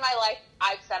like in my life,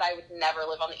 I've said I would never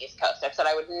live on the East Coast. I've said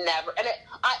I would never, and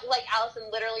like Allison,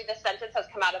 literally this sentence has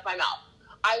come out of my mouth.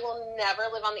 I will never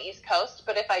live on the East Coast,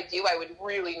 but if I do, I would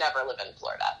really never live in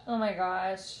Florida. Oh my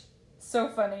gosh. So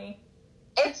funny.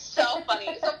 It's so funny.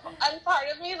 And part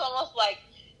of me is almost like,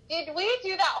 did we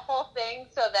do that whole thing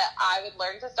so that I would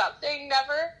learn to stop saying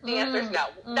never? The answer is no.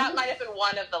 That might have been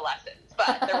one of the lessons,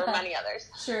 but there were many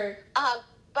others. Sure.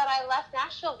 But I left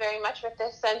Nashville very much with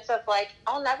this sense of like,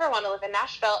 I'll never want to live in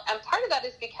Nashville. And part of that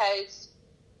is because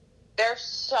there's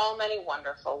so many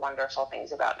wonderful, wonderful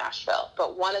things about Nashville.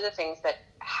 But one of the things that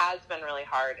has been really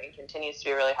hard and continues to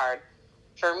be really hard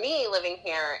for me living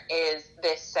here is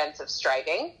this sense of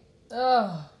striving.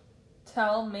 Oh,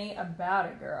 tell me about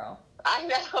it, girl. I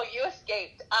know, you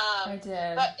escaped. I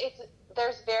did. But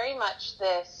there's very much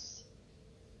this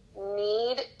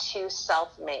need to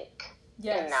self-make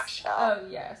in Nashville. Oh,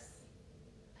 yes.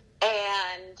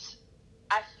 And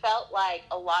I felt like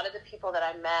a lot of the people that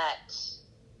I met,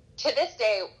 to this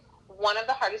day, one of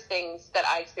the hardest things that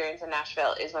I experience in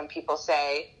Nashville is when people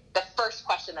say, the first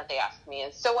question that they ask me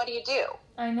is, so what do you do?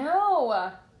 I know.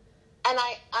 And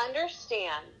I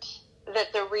understand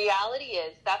that the reality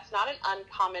is that's not an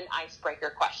uncommon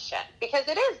icebreaker question, because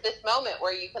it is this moment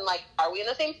where you can like, are we in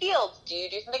the same field? Do you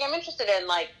do something I'm interested in?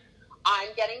 Like, I'm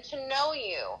getting to know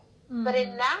you. But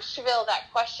in Nashville, that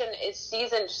question is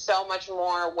seasoned so much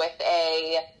more with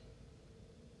a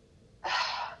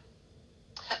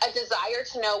desire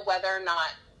to know whether or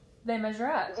not they measure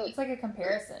up. It's like a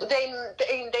comparison.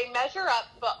 They measure up,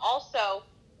 but also,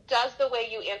 does the way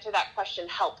you answer that question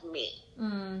help me?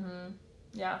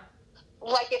 Yeah.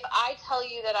 Like, if I tell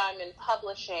you that I'm in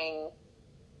publishing,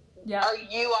 are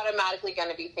you automatically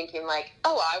going to be thinking, like,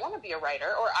 oh, I want to be a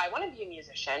writer, or I want to be a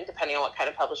musician, depending on what kind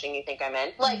of publishing you think I'm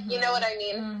in? Like, you know what I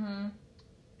mean?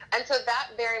 And so that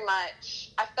very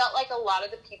much, I felt like a lot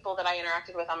of the people that I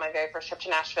interacted with on my very first trip to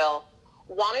Nashville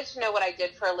wanted to know what I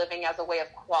did for a living as a way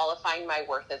of qualifying my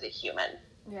worth as a human.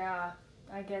 Yeah,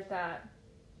 I get that.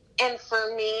 And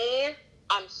for me,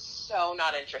 I'm so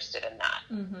not interested in that.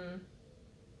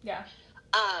 Yeah.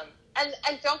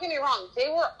 And don't get me wrong, they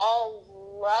were all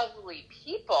lovely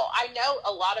people. I know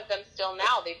a lot of them still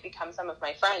now. They've become some of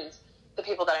my friends, the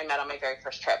people that I met on my very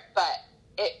first trip. But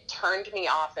it turned me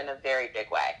off in a very big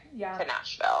way to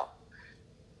Nashville.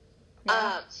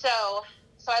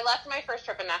 So I left my first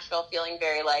trip in Nashville feeling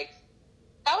very like,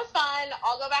 that was fun.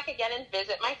 I'll go back again and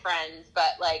visit my friends,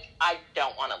 but like, I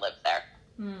don't want to live there.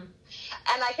 And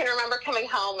I can remember coming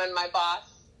home and my boss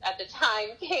at the time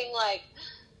being like,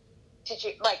 did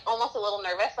you, like, almost a little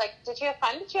nervous, like, did you have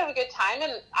fun? Did you have a good time?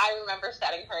 And I remember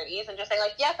setting her at ease and just saying,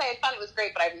 like, yes, I had fun. It was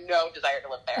great, but I have no desire to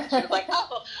live there. And she was like,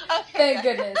 oh, okay. Thank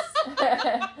goodness. And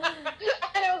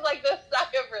it was like this sigh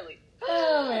of relief.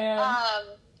 Oh,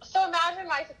 man. So imagine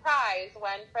my surprise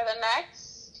when for the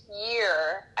next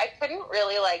year, I couldn't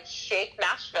really, like, shake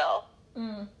Nashville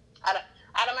out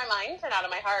of my mind and out of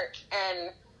my heart.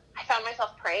 And I found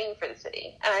myself praying for the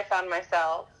city. And I found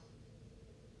myself,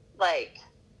 like,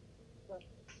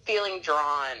 feeling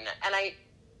drawn, and I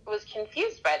was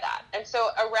confused by that. And so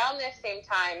around this same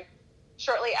time,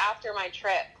 shortly after my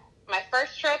trip, my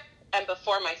first trip and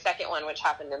before my second one, which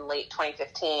happened in late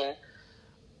 2015,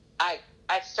 I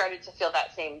started to feel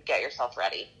that same get yourself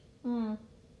ready. And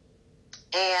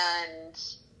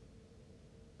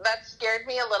that scared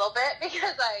me a little bit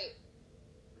because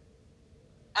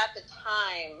at the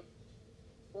time,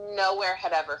 nowhere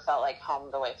had ever felt like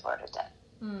home the way Florida did.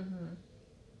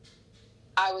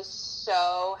 I was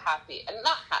so happy, and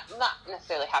not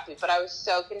necessarily happy, but I was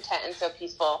so content and so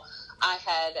peaceful. I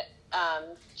had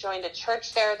joined a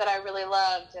church there that I really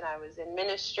loved, and I was in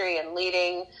ministry and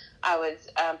leading. I was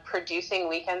producing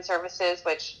weekend services,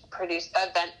 which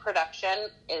event production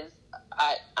is,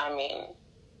 I mean,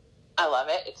 I love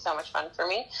it. It's so much fun for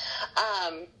me.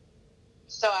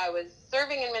 So I was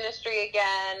serving in ministry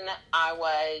again. I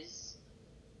was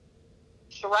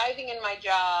thriving in my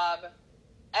job.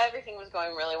 Everything was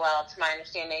going really well to my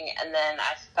understanding. And then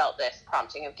I felt this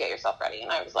prompting of get yourself ready.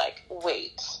 And I was like,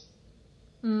 wait,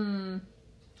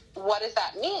 what does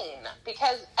that mean?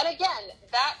 Because, and again,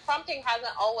 that prompting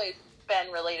hasn't always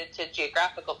been related to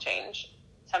geographical change.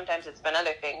 Sometimes it's been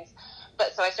other things.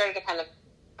 But so I started to kind of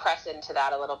press into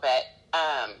that a little bit.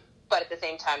 But at the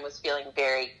same time was feeling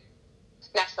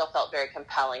Nashville felt very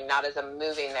compelling, not as a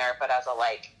moving there, but as a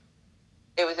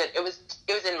it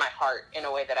was in my heart in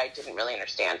a way that I didn't really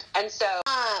understand. And so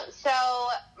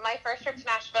my first trip to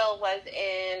Nashville was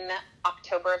in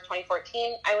October of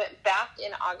 2014. I went back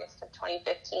in August of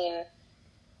 2015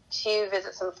 to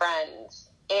visit some friends,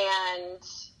 and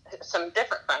some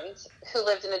different friends who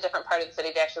lived in a different part of the city.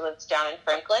 They actually lived down in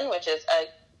Franklin, which is a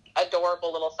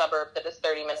adorable little suburb that is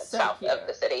 30 minutes south of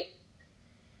the city,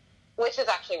 which is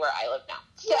actually where I live now.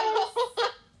 Yes.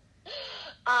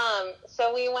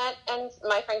 So we went, and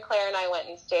my friend Claire and I went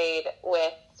and stayed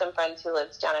with some friends who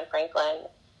lived down in Franklin,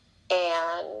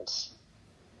 and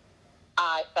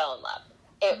I fell in love.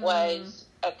 It was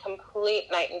a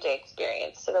complete night and day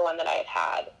experience to the one that I had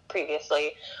had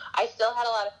previously. I still had a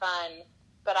lot of fun,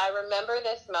 but I remember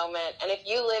this moment, and if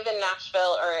you live in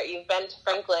Nashville or you've been to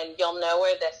Franklin, you'll know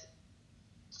where this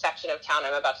section of town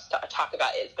I'm about to talk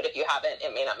about is, but if you haven't,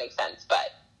 it may not make sense,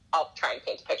 but I'll try and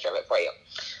paint a picture of it for you.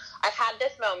 I had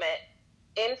this moment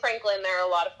in Franklin. There are a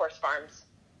lot of horse farms.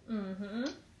 Mm-hmm.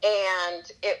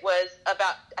 And it was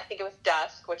about, I think it was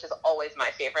dusk, which is always my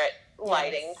favorite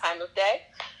lighting time of day.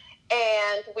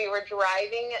 And we were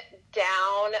driving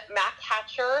down Mac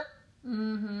Hatcher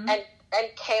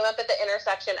and came up at the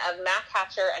intersection of Mac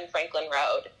Hatcher and Franklin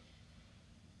Road.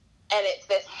 And it's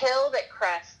this hill that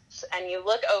crests, and you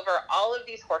look over all of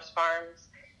these horse farms,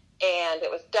 and it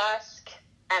was dusk,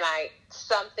 and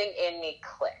something in me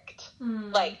clicked.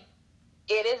 Like,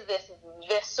 it is this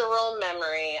visceral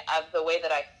memory of the way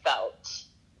that I felt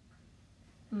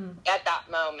at that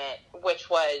moment, which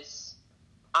was,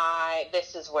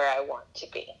 this is where I want to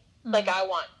be. Like, I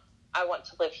want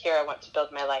to live here. I want to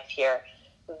build my life here.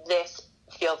 This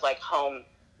feels like home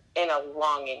in a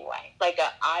longing way. Like,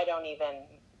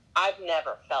 I've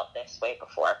never felt this way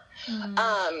before.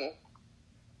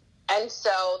 And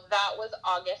so that was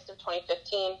August of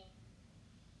 2015.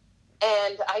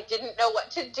 And I didn't know what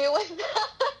to do with that.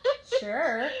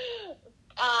 Sure.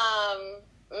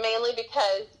 Mainly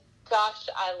because, gosh,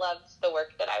 I loved the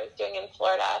work that I was doing in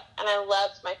Florida. And I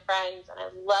loved my friends. And I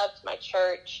loved my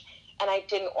church. And I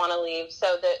didn't want to leave.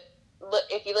 So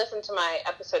if you listen to my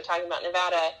episode talking about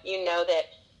Nevada, you know that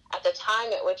at the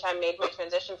time at which I made my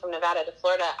transition from Nevada to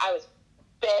Florida, I was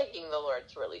begging the Lord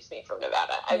to release me from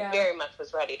Nevada. I very much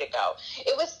was ready to go.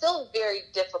 It was still very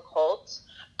difficult.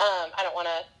 I don't want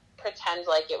to pretend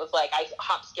like it was like I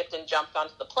hop, skipped, and jumped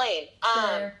onto the plane,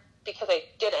 because I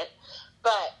didn't.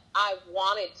 But I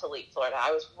wanted to leave Florida.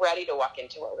 I was ready to walk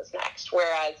into what was next.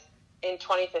 Whereas in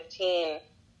 2015,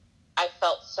 I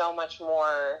felt so much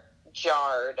more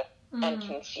jarred and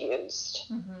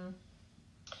confused.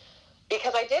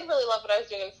 Because I did really love what I was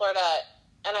doing in Florida,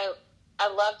 and I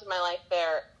loved my life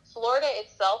there. Florida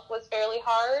itself was fairly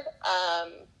hard,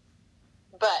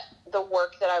 but the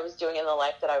work that I was doing in the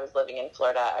life that I was living in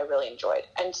Florida, I really enjoyed.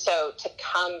 And so to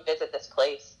come visit this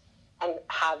place and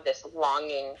have this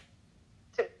longing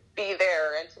to be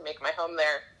there and to make my home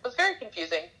there was very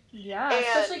confusing. Yeah,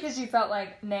 especially because you felt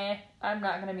like, nah, I'm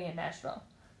not going to be in Nashville.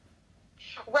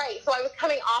 Right, so I was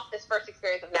coming off this first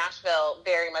experience of Nashville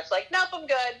very much like, nope, I'm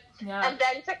good. Yeah. And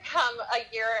then to come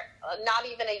not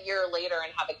even a year later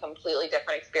and have a completely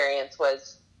different experience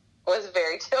was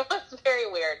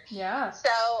very weird. Yeah. So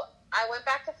I went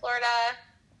back to Florida,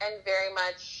 and very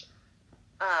much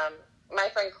my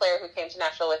friend Claire, who came to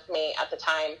Nashville with me at the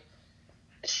time,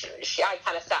 I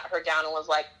kind of sat her down and was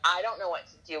like, I don't know what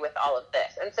to do with all of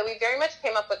this. And so we very much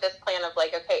came up with this plan of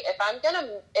like, okay, if I'm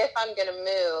gonna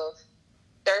move,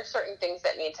 there are certain things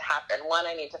that need to happen. One,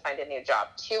 I need to find a new job.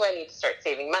 Two, I need to start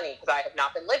saving money because I have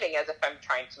not been living as if I'm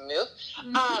trying to move.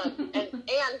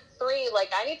 And three,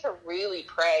 like, I need to really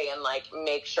pray and like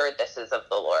make sure this is of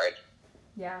the Lord.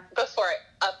 Yeah. Before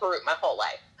I uproot my whole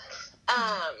life.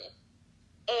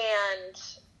 And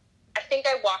I think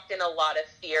I walked in a lot of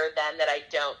fear then that I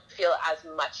don't feel as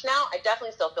much now. I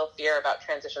definitely still feel fear about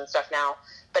transition stuff now,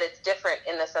 but it's different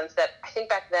in the sense that I think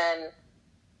back then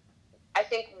I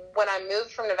think when I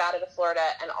moved from Nevada to Florida,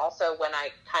 and also when I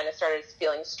kind of started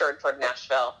feeling stirred toward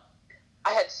Nashville,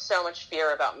 I had so much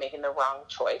fear about making the wrong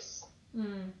choice.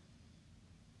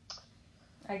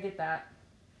 I get that.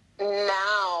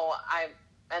 Now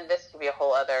and this could be a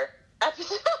whole other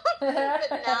episode, but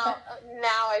now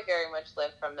I very much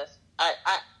live from this.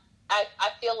 I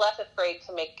feel less afraid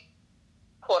to make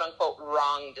quote unquote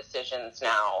wrong decisions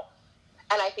now.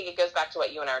 And I think it goes back to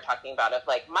what you and I were talking about of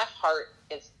like, my heart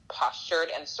is postured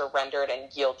and surrendered and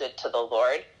yielded to the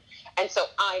Lord. And so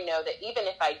I know that even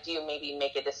if I do maybe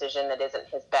make a decision that isn't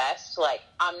his best, like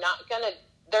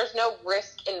there's no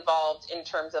risk involved in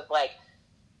terms of like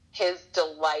his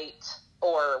delight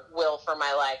or will for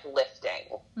my life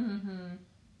lifting. Mm-hmm.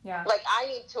 Yeah. Like I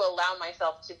need to allow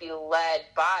myself to be led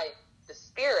by the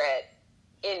Spirit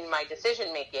in my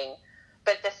decision making.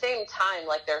 But at the same time,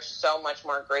 like there's so much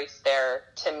more grace there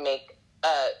to make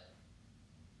I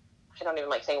don't even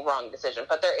like saying wrong decision,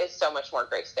 but there is so much more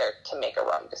grace there to make a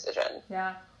wrong decision.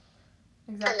 Yeah,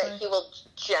 exactly. And that he will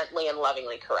gently and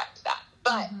lovingly correct that.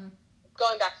 But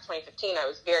going back to 2015, I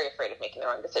was very afraid of making the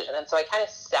wrong decision. And so I kind of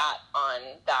sat on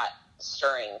that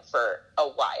stirring for a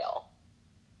while.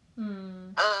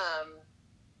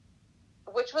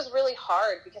 Which was really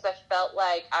hard because I felt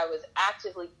like I was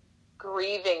actively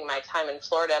grieving my time in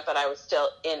Florida, but I was still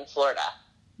in Florida.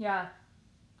 Yeah.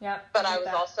 Yeah. But I was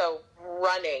also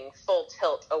running full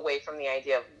tilt away from the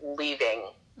idea of leaving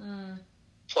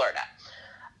Florida.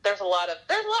 There's a lot of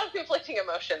conflicting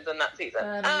emotions in that season.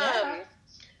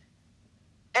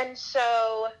 And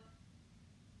so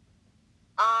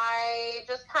I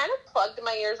just kind of plugged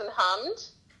my ears and hummed,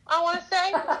 I want to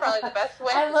say. That's probably the best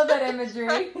way. I love that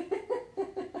imagery.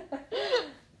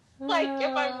 Like,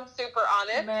 if I'm super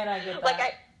honest. Man, I get that.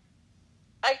 Like,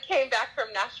 I came back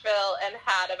from Nashville and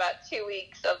had about 2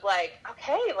 weeks of, like,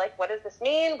 okay, like, what does this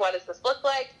mean? What does this look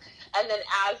like? And then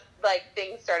as, like,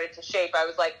 things started to shape, I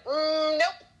was like,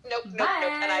 nope. And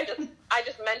I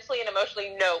just mentally and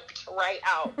emotionally noped right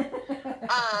out.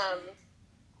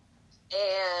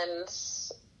 And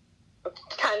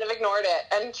kind of ignored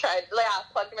it and tried,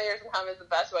 plugged my ears and hum is the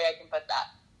best way I can put that.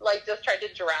 Like, just tried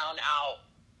to drown out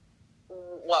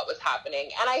what was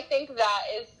happening. And I think that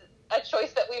is a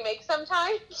choice that we make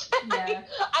sometimes. Yeah.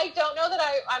 I don't know that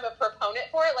I'm a proponent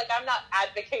for it. Like, I'm not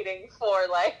advocating for,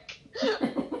 like,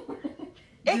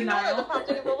 ignore the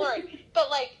prompting of the Lord. But,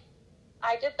 like,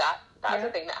 I did that. That was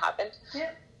a thing that happened.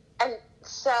 Yeah. And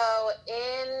so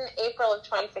in April of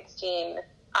 2016,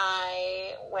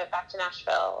 I went back to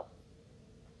Nashville,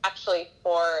 actually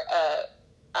for a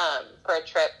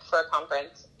trip, for a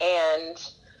conference, and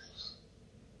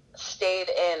stayed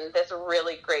in this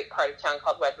really great part of town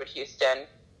called Wedgwood, Houston.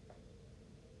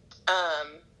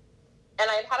 And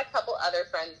I'd had a couple other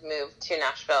friends move to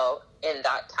Nashville in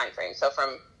that time frame. So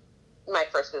from my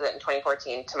first visit in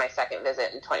 2014 to my second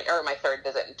visit my third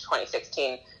visit in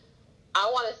 2016, I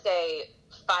want to say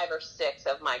 5 or 6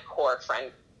 of my core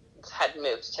friends had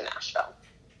moved to Nashville.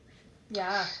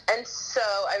 Yeah. And so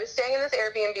I was staying in this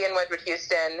Airbnb in Wedgwood,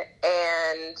 Houston,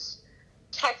 and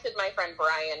texted my friend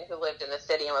Brian, who lived in the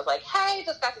city, and was like, hey,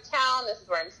 just got to town. This is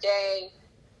where I'm staying.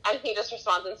 And he just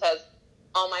responds and says,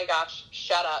 oh my gosh,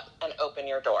 shut up and open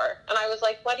your door. And I was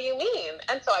like, what do you mean?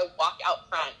 And so I walk out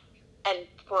front, and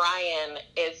Brian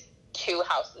is 2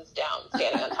 houses down,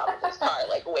 standing on top of his car,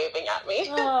 like waving at me.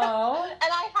 And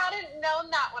I hadn't known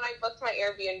that when I booked my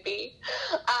Airbnb,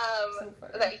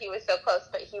 that he was so close,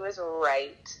 but he was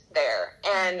right there.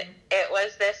 And it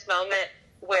was this moment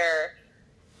where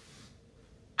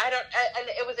and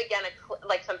it was again,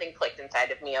 like something clicked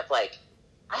inside of me of like,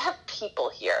 I have people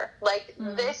here. Like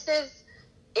if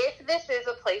this is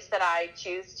a place that I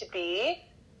choose to be,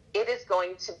 it is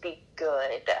going to be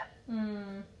good.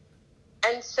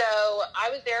 And so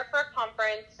I was there for a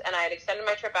conference, and I had extended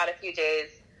my trip out a few days,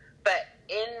 but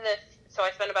so I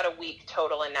spent about a week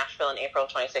total in Nashville in April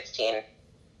 2016,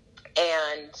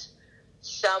 and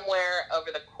somewhere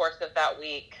over the course of that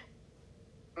week,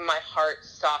 my heart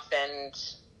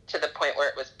softened to the point where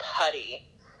it was putty,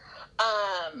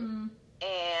 and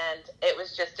it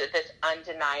was just this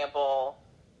undeniable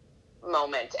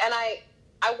moment. And I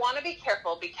want to be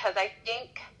careful because I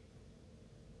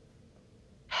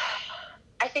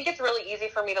think it's really easy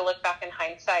for me to look back in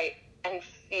hindsight and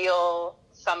feel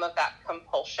some of that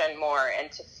compulsion more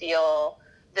and to feel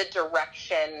the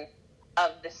direction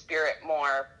of the Spirit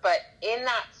more. But in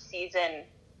that season,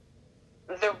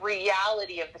 the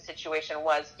reality of the situation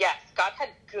was, yes, God had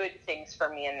good things for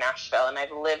me in Nashville, and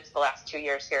I've lived the last 2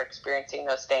 years here experiencing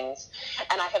those things.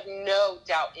 And I have no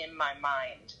doubt in my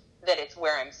mind that it's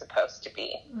where I'm supposed to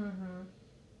be. And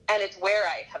it's where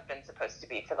I have been supposed to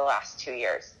be for the last 2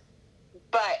 years.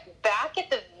 But back at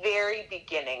the very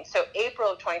beginning, so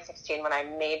April of 2016, when I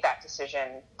made that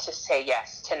decision to say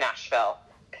yes to Nashville,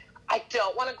 I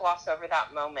don't want to gloss over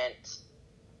that moment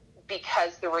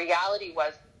because the reality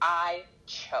was I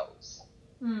chose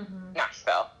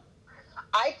Nashville.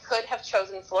 I could have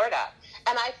chosen Florida.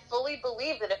 And I fully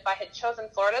believe that if I had chosen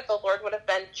Florida, the Lord would have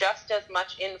been just as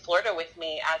much in Florida with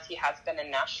me as he has been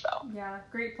in Nashville. Yeah,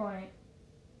 great point.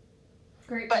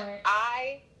 Great but point.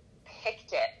 I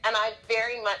picked it, and I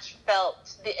very much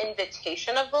felt the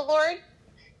invitation of the Lord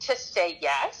to say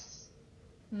yes,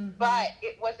 but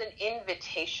it was an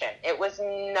invitation. It was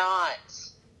not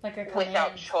like a command.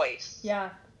 Without choice. Yeah.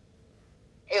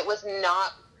 It was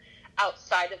not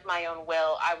outside of my own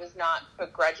will. I was not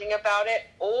begrudging about it,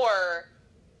 or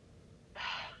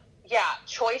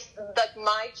choice. Like,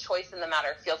 my choice in the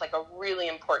matter feels like a really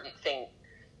important thing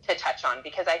to touch on,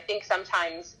 because I think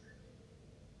sometimes,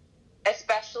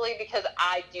 especially because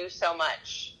I do so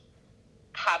much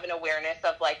have an awareness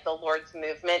of like the Lord's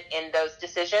movement in those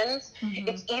decisions,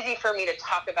 it's easy for me to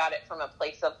talk about it from a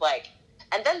place of like,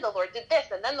 and then the Lord did this,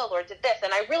 and then the Lord did this,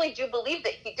 and I really do believe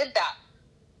that he did that,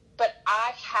 but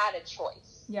I had a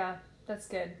choice. Yeah, that's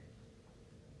good.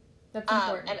 That's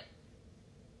important. And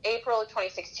April of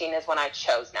 2016 is when I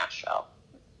chose Nashville.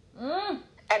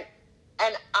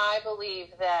 And I believe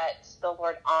that the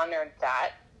Lord honored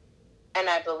that, and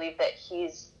I believe that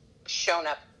he's shown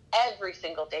up every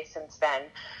single day since then.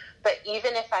 But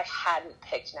even if I hadn't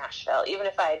picked Nashville, even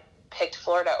if I had picked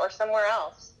Florida or somewhere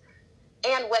else,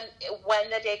 and when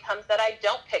the day comes that I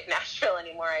don't pick Nashville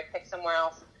anymore, I pick somewhere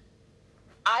else,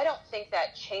 I don't think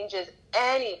that changes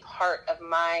any part of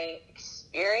my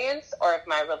experience or of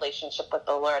my relationship with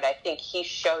the Lord. I think he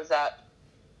shows up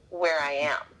where I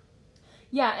am.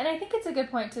 Yeah, and I think it's a good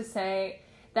point to say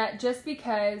that just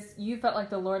because you felt like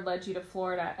the Lord led you to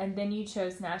Florida and then you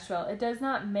chose Nashville, it does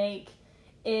not make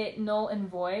it null and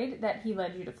void that he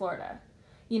led you to Florida.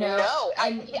 You know? No,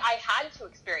 I had to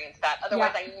experience that.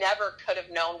 Otherwise, I never could have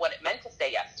known what it meant to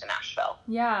say yes to Nashville.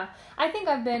 Yeah. I think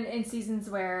I've been in seasons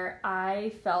where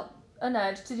I felt a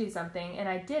nudge to do something, and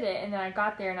I did it, and then I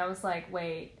got there, and I was like,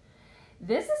 wait,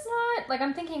 this is not... Like,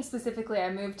 I'm thinking specifically, I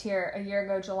moved here a year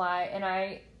ago, July, and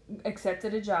I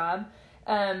accepted a job.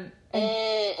 And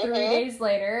 3 days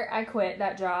later, I quit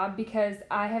that job because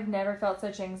I have never felt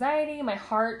such anxiety. My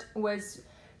heart was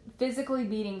physically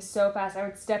beating so fast. I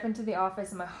would step into the office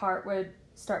and my heart would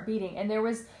start beating. And there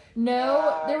was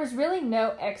really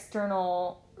no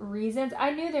external reasons.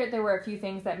 I knew that there were a few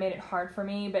things that made it hard for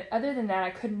me, but other than that,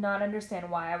 I could not understand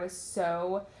why I was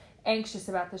so anxious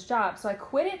about this job. So I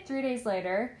quit it 3 days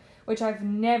later, which I've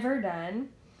never done.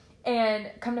 And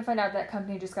come to find out, that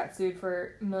company just got sued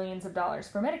for millions of dollars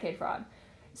for Medicaid fraud.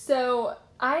 So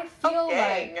I feel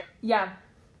like,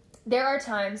 there are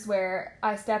times where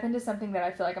I step into something that I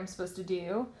feel like I'm supposed to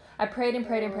do. I prayed and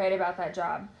prayed and prayed about that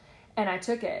job, and I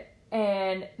took it.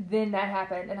 And then that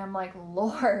happened, and I'm like,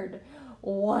 Lord,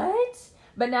 what?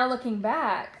 But now looking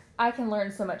back, I can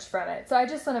learn so much from it. So I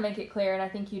just want to make it clear, and I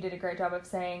think you did a great job of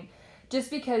saying,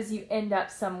 just because you end up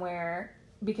somewhere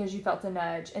because you felt a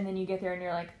nudge, and then you get there and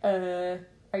you're like,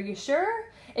 are you sure?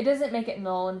 It doesn't make it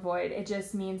null and void. It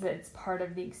just means that it's part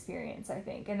of the experience, I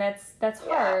think. And that's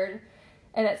hard,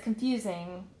 and that's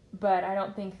confusing, but I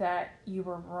don't think that you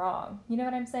were wrong. You know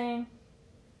what I'm saying?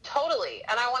 Totally.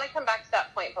 And I want to come back to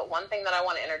that point, but one thing that I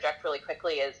want to interject really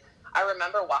quickly is I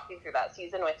remember walking through that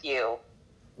season with you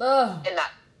in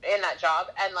that job,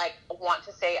 and like want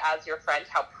to say as your friend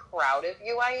how proud of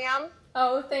you I am.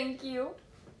 Oh, thank you.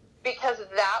 Because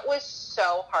that was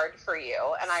so hard for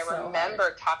you. And I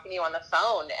remember talking to you on the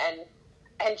phone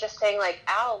and just saying, like,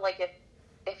 Al, like,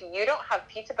 if you don't have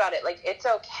peace about it, like, it's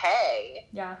okay.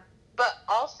 Yeah. But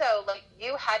also, like,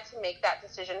 you had to make that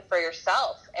decision for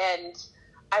yourself. And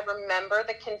I remember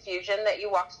the confusion that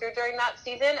you walked through during that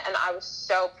season, and I was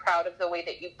so proud of the way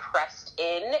that you pressed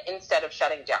in instead of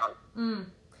shutting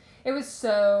down. It was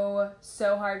so,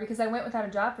 so hard because I went without a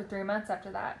job for 3 months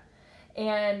after that.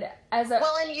 And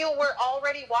and you were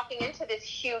already walking into this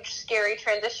huge, scary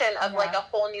transition of like a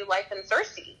whole new life in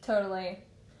Cersei. Totally.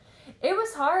 It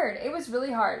was hard. It was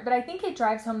really hard. But I think it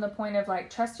drives home the point of like,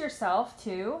 trust yourself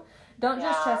too. Don't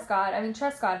just trust God. I mean,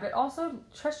 trust God, but also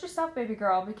trust yourself, baby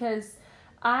girl, because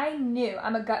I knew,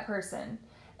 I'm a gut person,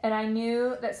 and I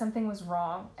knew that something was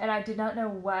wrong, and I did not know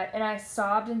what, and I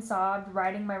sobbed and sobbed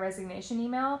writing my resignation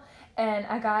email, and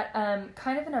I got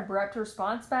kind of an abrupt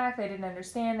response back. They didn't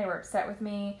understand. They were upset with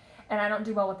me, and I don't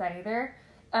do well with that either.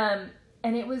 And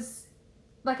it was,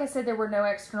 like I said, there were no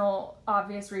external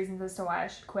obvious reasons as to why I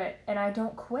should quit, and I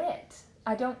don't quit.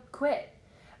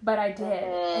 but I did.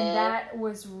 And that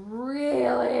was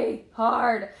really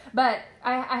hard. But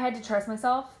I had to trust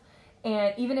myself.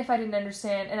 And even if I didn't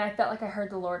understand, and I felt like I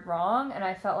heard the Lord wrong, and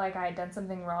I felt like I had done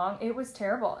something wrong, it was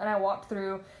terrible. And I walked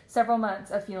through several months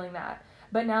of feeling that.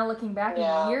 But now looking back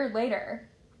a year later,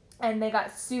 and they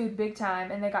got sued big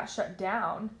time, and they got shut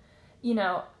down, you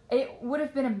know, it would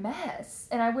have been a mess.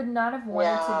 And I would not have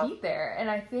wanted to be there. And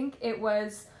I think it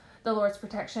was the Lord's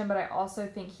protection, but I also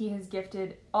think he has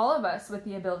gifted all of us with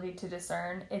the ability to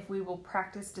discern if we will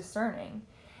practice discerning.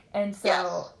 And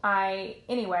so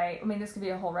anyway, I mean, this could be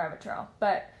a whole rabbit trail,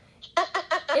 but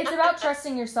it's about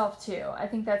trusting yourself too. I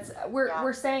think that's,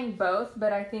 we're saying both,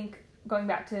 but I think going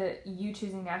back to you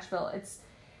choosing Nashville, it's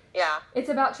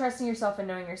about trusting yourself and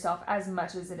knowing yourself as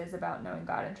much as it is about knowing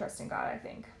God and trusting God, I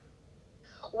think.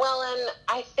 Well, and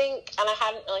I think, and I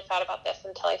hadn't really thought about this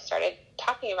until I started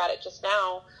talking about it just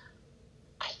now,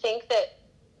 I think that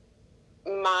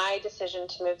my decision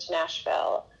to move to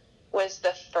Nashville was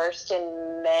the first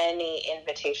in many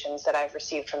invitations that I've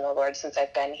received from the Lord since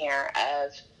I've been here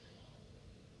of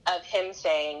him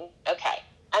saying, okay,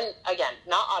 and again,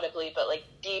 not audibly, but like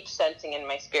deep sensing in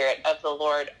my spirit of the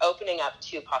Lord opening up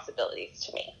two possibilities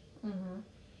to me.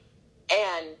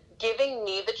 And giving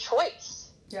me the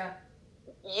choice. Yeah.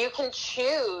 You can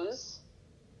choose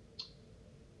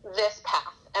this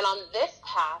path. And on this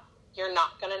path, you're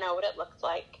not going to know what it looks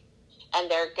like. And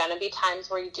there are going to be times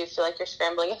where you do feel like you're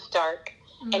scrambling in the dark.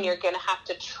 And you're going to have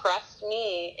to trust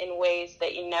me in ways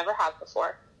that you never have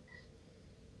before.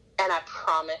 And I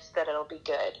promise that it'll be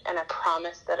good. And I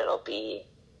promise that it'll be,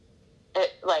 this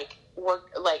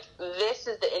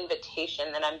is the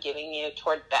invitation that I'm giving you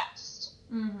toward best.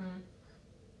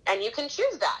 And you can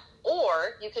choose that.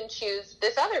 Or you can choose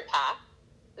this other path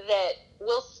that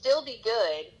will still be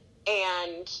good.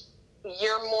 And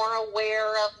you're more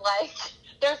aware of, like,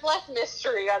 there's less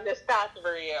mystery on this path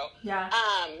for you. Yeah.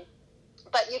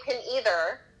 But you can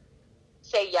either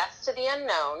say yes to the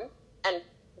unknown and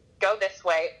go this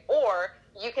way, or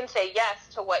you can say yes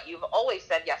to what you've always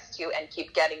said yes to and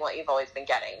keep getting what you've always been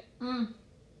getting.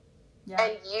 Yeah.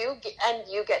 And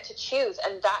you get to choose,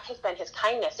 and that has been his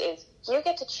kindness, is you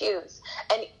get to choose.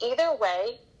 And either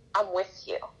way, I'm with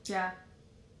you. Yeah.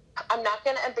 I'm not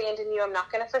going to abandon you. I'm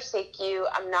not going to forsake you.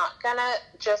 I'm not going to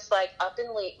just, like, up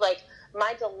and leave. Like,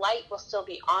 my delight will still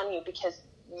be on you because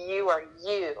you are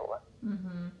you.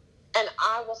 And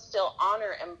I will still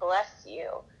honor and bless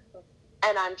you.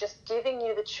 And I'm just giving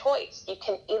you the choice. You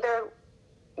can either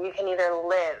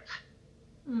live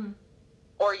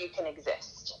or you can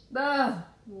exist.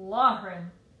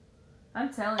 Lauren,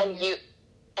 I'm telling you.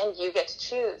 And you get to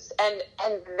choose. And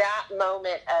that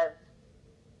moment of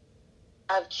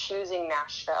choosing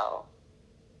Nashville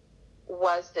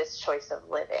was this choice of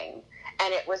living.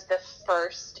 And it was the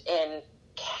first in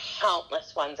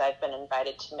countless ones I've been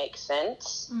invited to make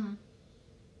since.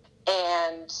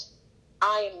 And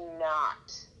I am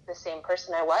not the same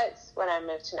person I was when I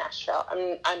moved to Nashville.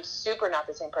 I'm super not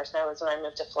the same person I was when I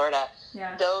moved to Florida.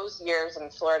 Yeah. Those years in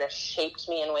Florida shaped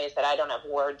me in ways that I don't have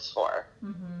words for.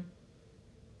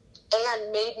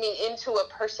 And made me into a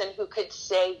person who could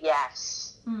say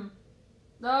yes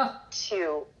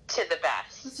to the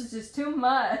best. This is just too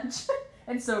much.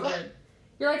 And so good.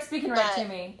 You're like speaking right to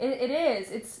me. It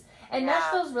is. And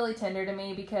Nashville's really tender to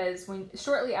me because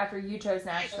shortly after you chose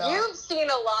Nashville, you've seen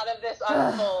a lot of this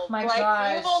unfold. My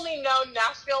gosh. You've only known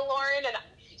Nashville, Lauren, and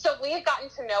so we have gotten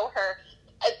to know her.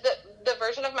 The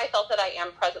version of myself that I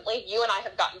am presently, you and I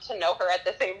have gotten to know her at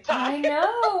the same time. I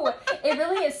know. It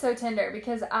really is so tender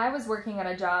because I was working at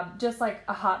a job just like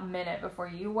a hot minute before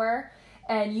you were.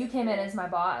 And you came in as my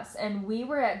boss, and we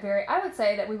were I would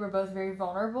say that we were both very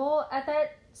vulnerable at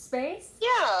that space.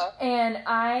 Yeah. And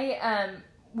I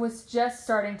was just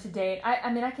starting to date.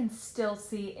 I mean, I can still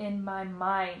see in my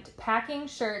mind packing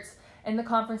shirts in the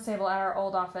conference table at our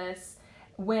old office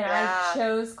when I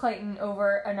chose Clayton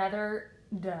over another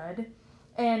dud.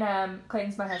 And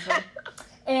Clayton's my husband.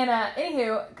 And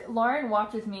anywho, Lauren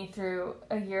walked with me through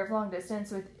a year of long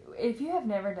distance. If you have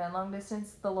never done long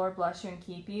distance, the Lord bless you and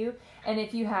keep you. And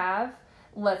if you have,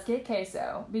 let's get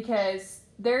queso, because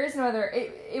there is no other.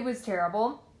 It was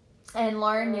terrible. And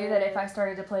Lauren knew that if I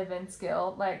started to play Vince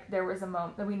Gill, like, there was a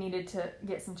moment that we needed to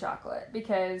get some chocolate,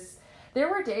 because there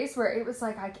were days where it was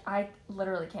like, I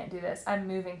literally can't do this. I'm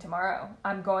moving tomorrow.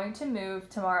 I'm going to move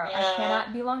tomorrow. Yeah. I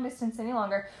cannot be long distance any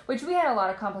longer, which we had a lot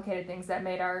of complicated things that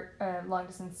made our long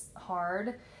distance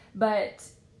hard. But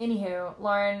anywho,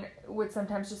 Lauren would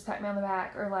sometimes just pat me on the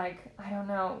back or, like, I don't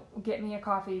know, get me a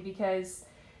coffee, because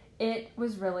it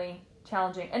was really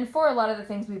challenging. And for a lot of the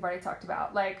things we've already talked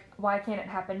about, like, why can't it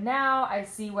happen now? I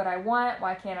see what I want.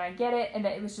 Why can't I get it? And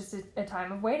it was just a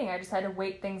time of waiting. I just had to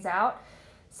wait things out.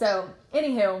 So,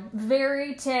 anywho,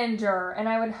 very tender. And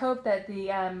I would hope that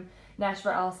the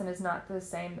Nashville Allison is not the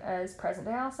same as present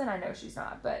day Allison. I know she's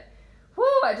not, but whoo,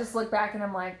 I just look back and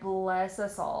I'm like, bless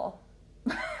us all.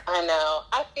 I know.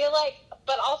 I feel like,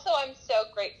 but also I'm so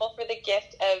grateful for the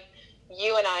gift of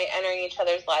you and I entering each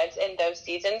other's lives in those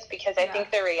seasons, because I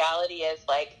think the reality is,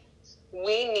 like,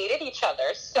 we needed each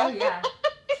other so yeah,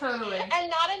 totally. And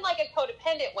not in, like, a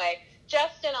codependent way,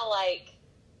 just in a, like,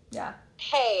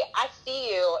 hey, I see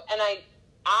you, and I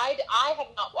have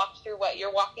not walked through what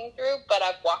you're walking through, but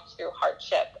I've walked through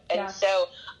hardship, and so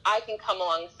I can come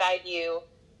alongside you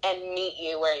and meet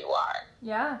you where you are.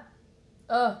 Yeah.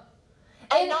 Oh.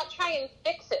 And not try and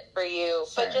fix it for you,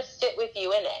 but just sit with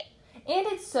you in it. And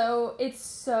it's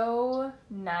so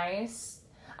nice.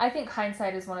 I think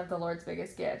hindsight is one of the Lord's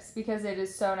biggest gifts, because it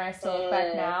is so nice to look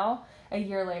back now, a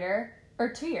year later, or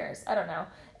 2 years, I don't know,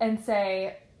 and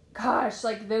say, gosh,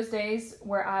 like, those days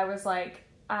where I was like,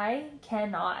 I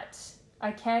cannot.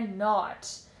 I'm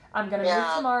going to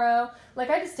move tomorrow. Like,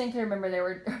 I distinctly remember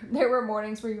there were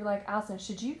mornings where you were like, Allison,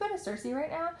 should you go to Cersei right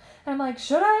now? And I'm like,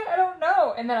 should I? I don't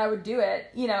know. And then I would do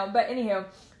it, But anywho,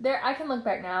 I can look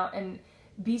back now and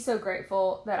be so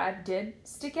grateful that I did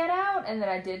stick it out and that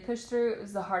I did push through. It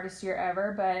was the hardest year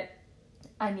ever, but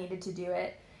I needed to do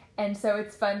it. And so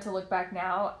it's fun to look back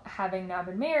now, having now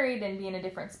been married and be in a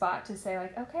different spot, to say,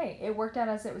 like, okay, it worked out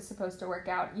as it was supposed to work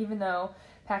out. Even though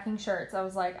packing shirts, I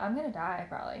was like, I'm going to die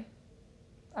probably.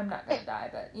 I'm not going to die,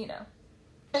 but,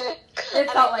 It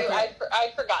felt like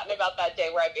I'd forgotten about that day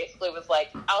where I basically was like,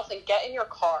 Allison, get in your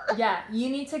car. Yeah, you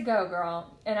need to go,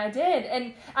 girl. And I did.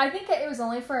 And I think it was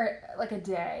only for, like, a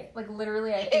day. Like,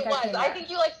 literally, I think I think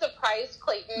you, like, surprised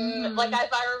Clayton. Mm-hmm. Like,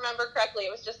 if I remember correctly,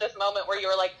 it was just this moment where you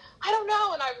were like, I don't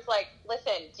know. And I was like,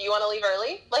 listen, do you want to leave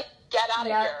early? Like, get out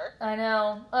of here. I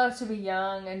know. Oh, to be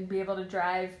young and be able to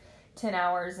drive 10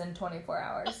 hours in 24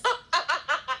 hours.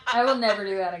 I will never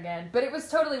do that again. But it was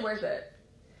totally worth it.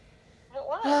 It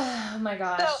was. Oh my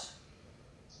gosh.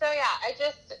 So yeah,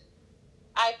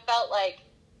 I felt like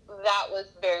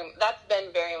that's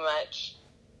been very much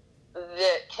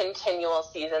the continual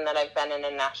season that I've been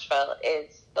in Nashville,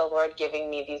 is the Lord giving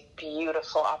me these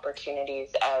beautiful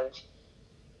opportunities of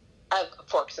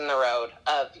forks in the road,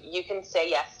 of you can say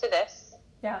yes to this.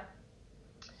 Yeah.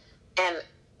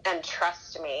 And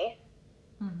trust me.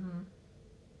 Mm-hmm.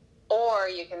 Or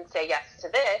you can say yes to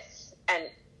this, and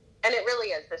it really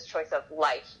is this choice of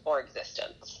life or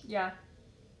existence. Yeah.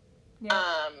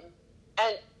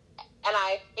 And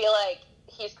I feel like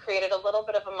He's created a little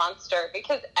bit of a monster,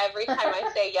 because every time I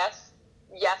say yes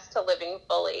to living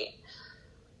fully,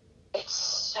 it's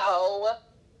so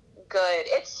good.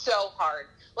 It's so hard.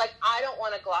 Like, I don't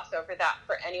want to gloss over that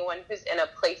for anyone who's in a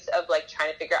place of, like,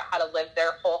 trying to figure out how to live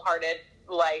their wholehearted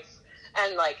life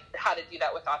and, like, how to do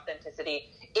that with authenticity.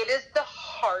 It is the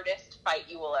hardest fight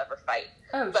you will ever fight.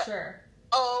 Oh, sure.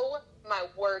 Oh, my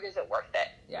word, is it worth it?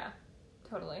 Yeah,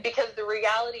 totally. Because the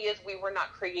reality is we were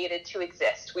not created to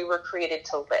exist. We were created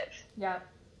to live. Yeah.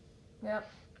 Yep.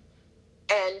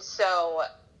 And so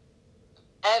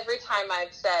every time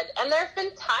I've said, and there have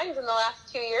been times in the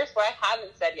last 2 years where I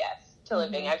haven't said yes to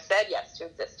living. I've said yes to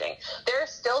existing. There are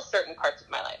still certain parts of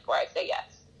my life where I say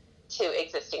yes to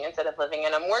existing instead of living,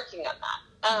 and I'm working on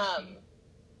that.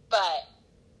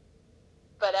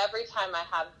 But every time I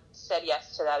have said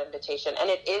yes to that invitation, and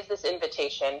it is this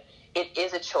invitation, it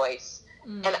is a choice,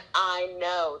 and I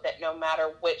know that no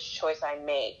matter which choice I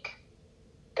make,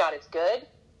 God is good,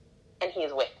 and He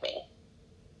is with me.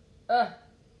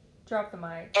 Drop the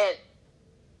mic.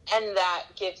 And that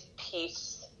gives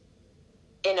peace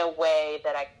in a way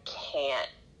that I can't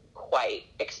quite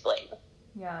explain.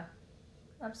 Yeah,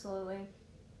 absolutely.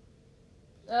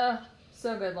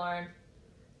 So good, Lauren.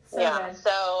 So good.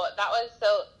 So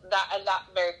that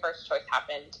very first choice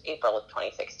happened April of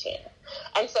 2016.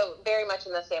 And so very much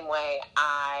in the same way,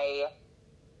 I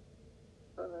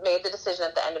made the decision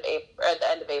at the end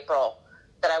of April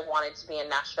that I wanted to be in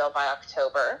Nashville by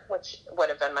October, which would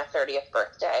have been my 30th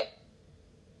birthday.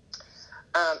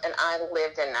 And I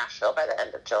lived in Nashville by the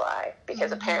end of July,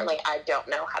 because apparently I don't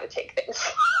know how to take things.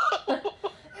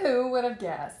 Who would have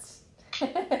guessed?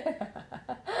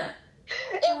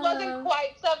 It wasn't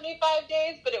quite 75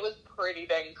 days, but it was pretty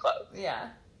dang close. Yeah.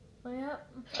 Well, yeah.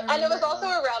 And it was also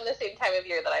around the same time of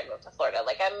year that I moved to Florida.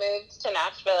 Like, I moved to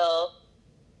Nashville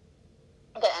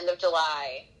the end of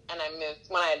July, and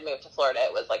when I had moved to Florida,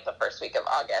 it was like the first week of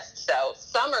August. So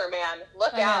summer, man,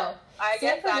 look out. I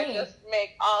guess I just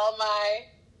make all my...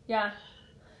 Yeah.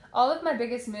 All of my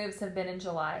biggest moves have been in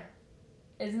July.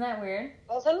 Isn't that weird?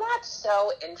 Isn't that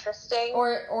so interesting?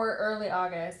 Or early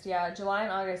August. Yeah, July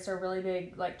and August are really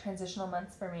big, like, transitional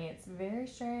months for me. It's very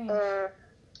strange.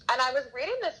 And I was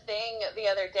reading this thing the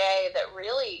other day that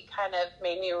really kind of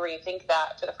made me rethink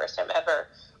that for the first time ever,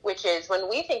 which is when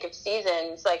we think of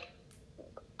seasons, like,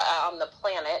 on the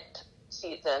planet,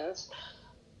 seasons,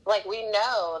 like, we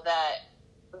know that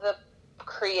the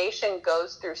creation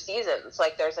goes through seasons.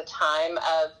 Like, there's a time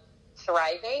of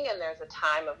thriving, and there's a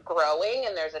time of growing,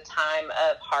 and there's a time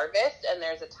of harvest, and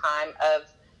there's a time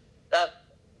of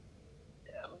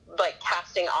like,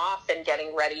 casting off and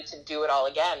getting ready to do it all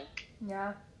again.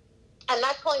 Yeah. And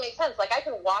that totally makes sense. Like, I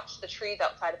can watch the trees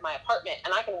outside of my apartment,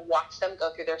 and I can watch them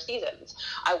go through their seasons.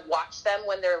 I watch them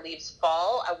when their leaves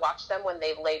fall. I watch them when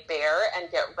they lay bare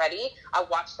and get ready. I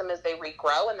watch them as they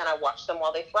regrow, and then I watch them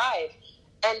while they thrive.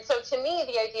 And so to me,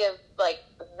 the idea of, like,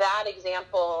 that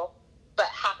example, but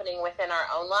happening within our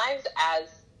own lives as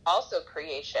also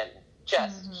creation,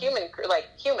 just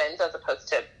humans as opposed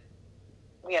to,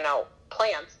 you know,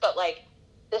 plants, but, like,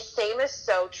 the same is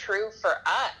so true for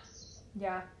us.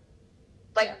 Yeah.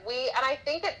 Like, and I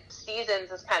think that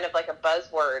seasons is kind of like a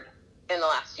buzzword in the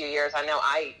last few years. I know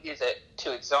I use it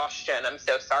to exhaustion. I'm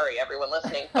so sorry, everyone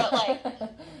listening. But, like,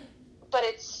 but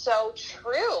it's so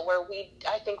true where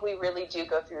I think we really do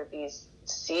go through these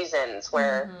seasons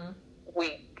where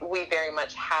we very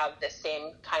much have the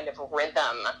same kind of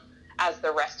rhythm as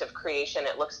the rest of creation.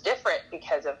 It looks different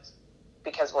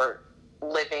because we're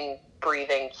living,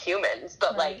 breathing humans.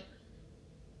 But, like,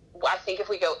 I think if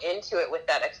we go into it with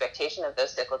that expectation of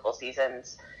those cyclical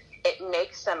seasons, it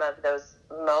makes some of those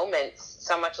moments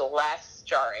so much less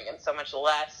jarring and so much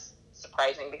less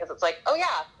surprising, because it's like, oh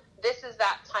yeah, this is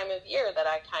that time of year that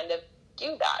I kind of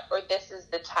do that, or this is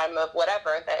the time of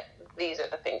whatever that these are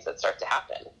the things that start to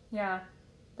happen. Yeah,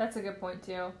 that's a good point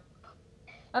too.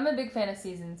 I'm a big fan of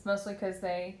seasons, mostly because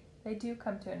they do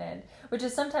come to an end, which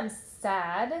is sometimes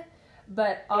sad,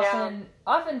 but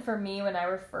often for me, when I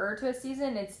refer to a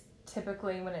season, it's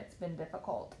typically when it's been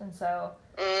difficult, and so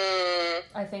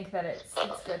I think that it's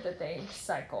good that they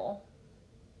cycle.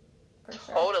 For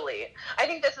sure. Totally. I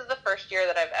think this is the first year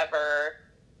that I've ever,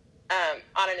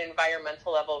 on an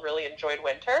environmental level, really enjoyed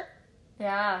winter.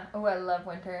 Yeah. Oh, I love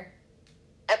winter.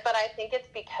 But I think it's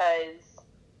because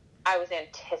I was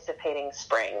anticipating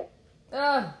spring.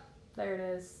 Oh, there it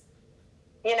is.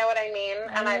 You know what I mean?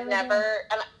 And I've never,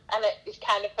 and it's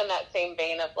kind of in that same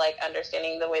vein of, like,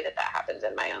 understanding the way that happens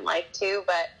in my own life too.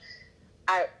 But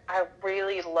I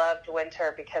really loved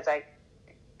winter because I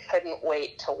couldn't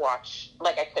wait to watch,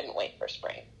 like, I couldn't wait for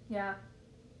spring. Yeah.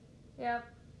 Yeah.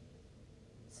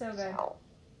 So good. So,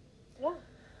 yeah.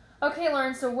 Okay,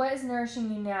 Lauren, so what is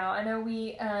nourishing you now? I know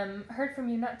we heard from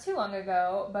you not too long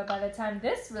ago, but by the time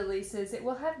this releases, it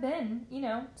will have been,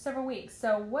 several weeks.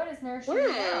 So what is nourishing you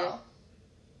now?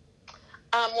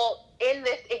 Well, in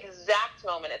this exact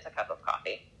moment, it's a cup of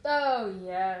coffee. Oh,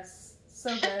 yes. So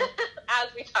good. As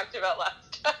we talked about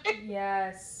last time.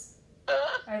 Yes.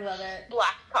 I love it.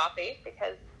 Black coffee,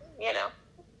 because,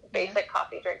 basic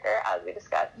coffee drinker, as we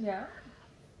discussed. Yeah.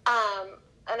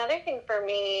 Another thing for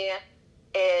me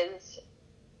is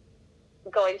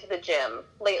going to the gym.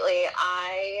 Lately,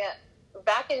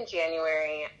 back in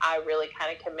January, I really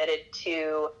kind of committed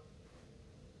to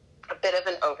a bit of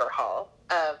an overhaul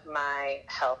of my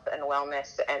health and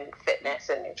wellness and fitness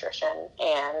and nutrition.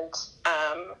 And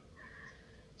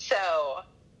so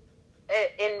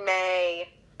in May,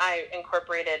 I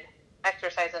incorporated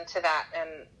exercise into that,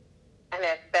 and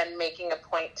I've been making a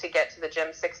point to get to the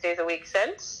gym 6 days a week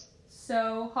since.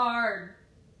 So hard.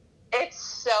 It's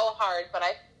so hard, but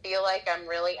I feel like I'm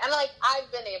really, and, like, I've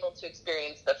been able to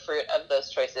experience the fruit of those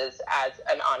choices as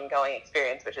an ongoing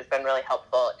experience, which has been really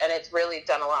helpful. And it's really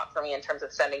done a lot for me in terms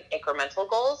of setting incremental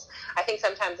goals. I think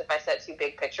sometimes if I set too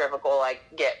big picture of a goal, I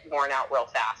get worn out real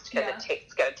fast because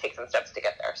it's going to take some steps to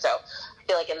get there. So I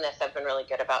feel like in this, I've been really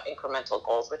good about incremental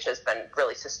goals, which has been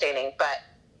really sustaining. But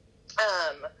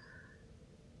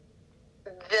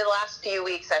the last few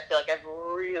weeks, I feel like I've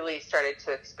really started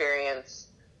to experience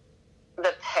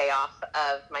the payoff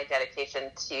of my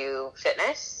dedication to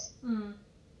fitness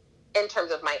in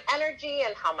terms of my energy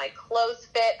and how my clothes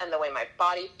fit and the way my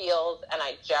body feels. And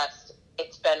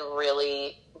it's been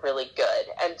really, really good.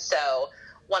 And so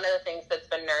one of the things that's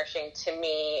been nourishing to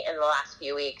me in the last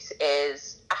few weeks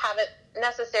is I haven't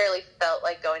necessarily felt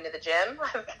like going to the gym.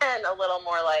 I've been a little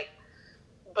more, like,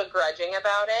 begrudging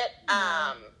about it.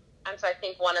 And so I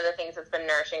think one of the things that's been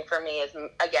nourishing for me is,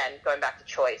 again, going back to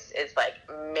choice, is, like,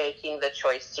 making the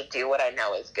choice to do what I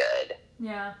know is good.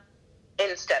 Yeah.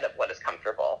 Instead of what is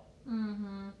comfortable.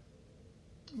 Mm-hmm.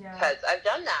 Yeah. because I've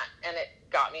done that, and it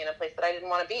got me in a place that I didn't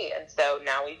want to be. And so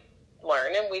now we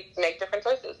learn and we make different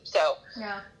choices. So,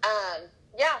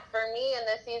 for me in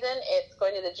this season, it's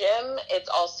going to the gym. It's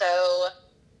also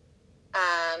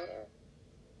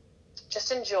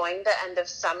just enjoying the end of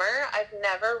summer. I've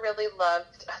never really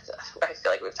loved, I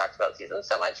feel like we've talked about seasons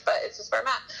so much, but it's just where I'm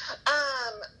at.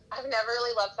 I've never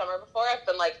really loved summer before. I've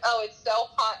been like, oh, it's so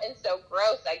hot and so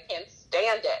gross, I can't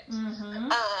stand it. Mm-hmm.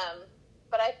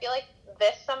 But I feel like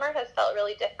this summer has felt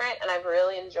really different, and I've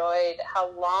really enjoyed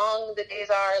how long the days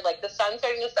are. Like, the sun's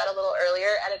starting to set a little earlier,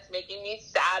 and it's making me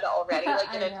sad already,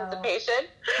 like, in anticipation.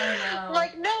 I know.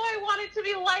 Like, no, I want it to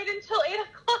be light until 8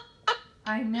 o'clock.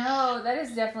 I know. That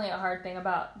is definitely a hard thing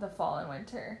about the fall and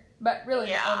winter. But really,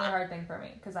 the only hard thing for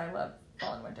me, because I love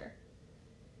fall and winter.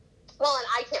 Well, and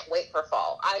I can't wait for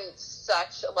fall. I'm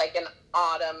such, like, an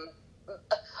autumn...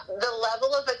 The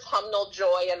level of autumnal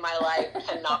joy in my life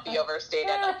cannot be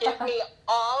overstated. Give me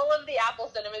all of the apple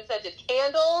cinnamon scented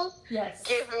candles. Yes.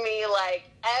 Give me, like,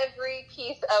 every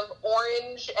piece of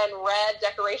orange and red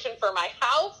decoration for my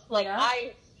house. Like,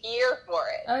 I'm here for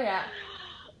it. Oh, yeah.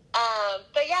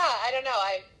 But yeah, I don't know.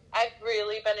 I've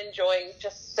really been enjoying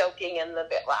just soaking in the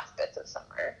last bits of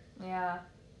summer. Yeah,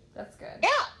 that's good. Yeah.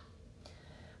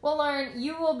 Well, Lauren,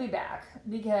 you will be back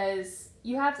because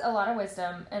you have a lot of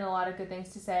wisdom and a lot of good things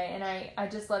to say, and I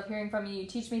just love hearing from you. You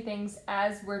teach me things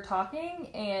as we're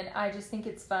talking, and I just think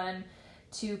it's fun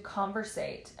to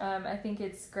conversate. I think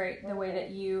it's great the way that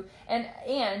you, and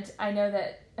I know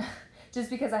that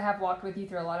just because I have walked with you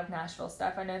through a lot of Nashville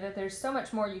stuff, I know that there's so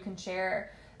much more you can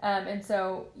share, and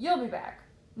so you'll be back.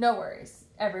 No worries,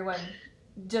 everyone.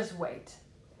 Just wait.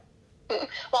 Well,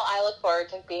 I look forward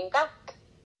to being back.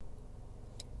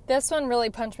 This one really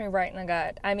punched me right in the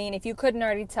gut. I mean, if you couldn't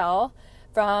already tell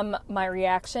from my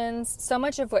reactions, so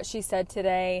much of what she said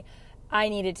today, I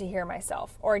needed to hear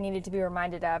myself or needed to be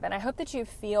reminded of. And I hope that you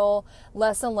feel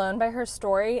less alone by her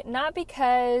story, not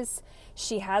because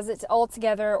she has it all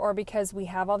together or because we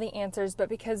have all the answers, but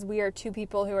because we are two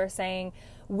people who are saying,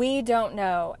 we don't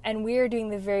know, and we are doing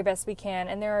the very best we can.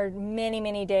 And there are many,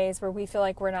 many days where we feel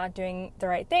like we're not doing the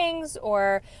right things,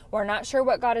 or we're not sure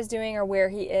what God is doing or where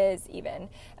He is even.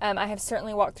 I have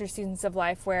certainly walked through seasons of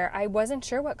life where I wasn't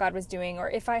sure what God was doing, or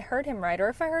if I heard Him right, or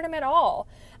if I heard Him at all.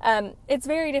 It's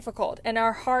very difficult, and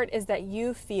our heart is that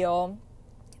you feel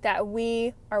that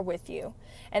we are with you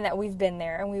and that we've been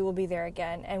there and we will be there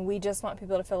again, and we just want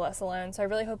people to feel less alone. So I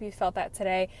really hope you felt that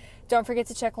today. Don't forget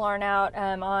to check Lauren out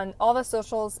on all the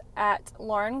socials at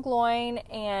Lauren Gloin,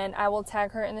 and I will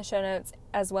tag her in the show notes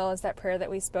as well as that prayer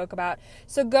that we spoke about.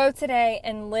 So go today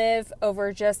and live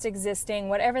over just existing.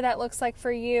 Whatever that looks like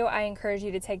for you, I encourage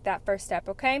you to take that first step,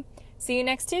 okay? See you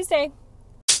next Tuesday.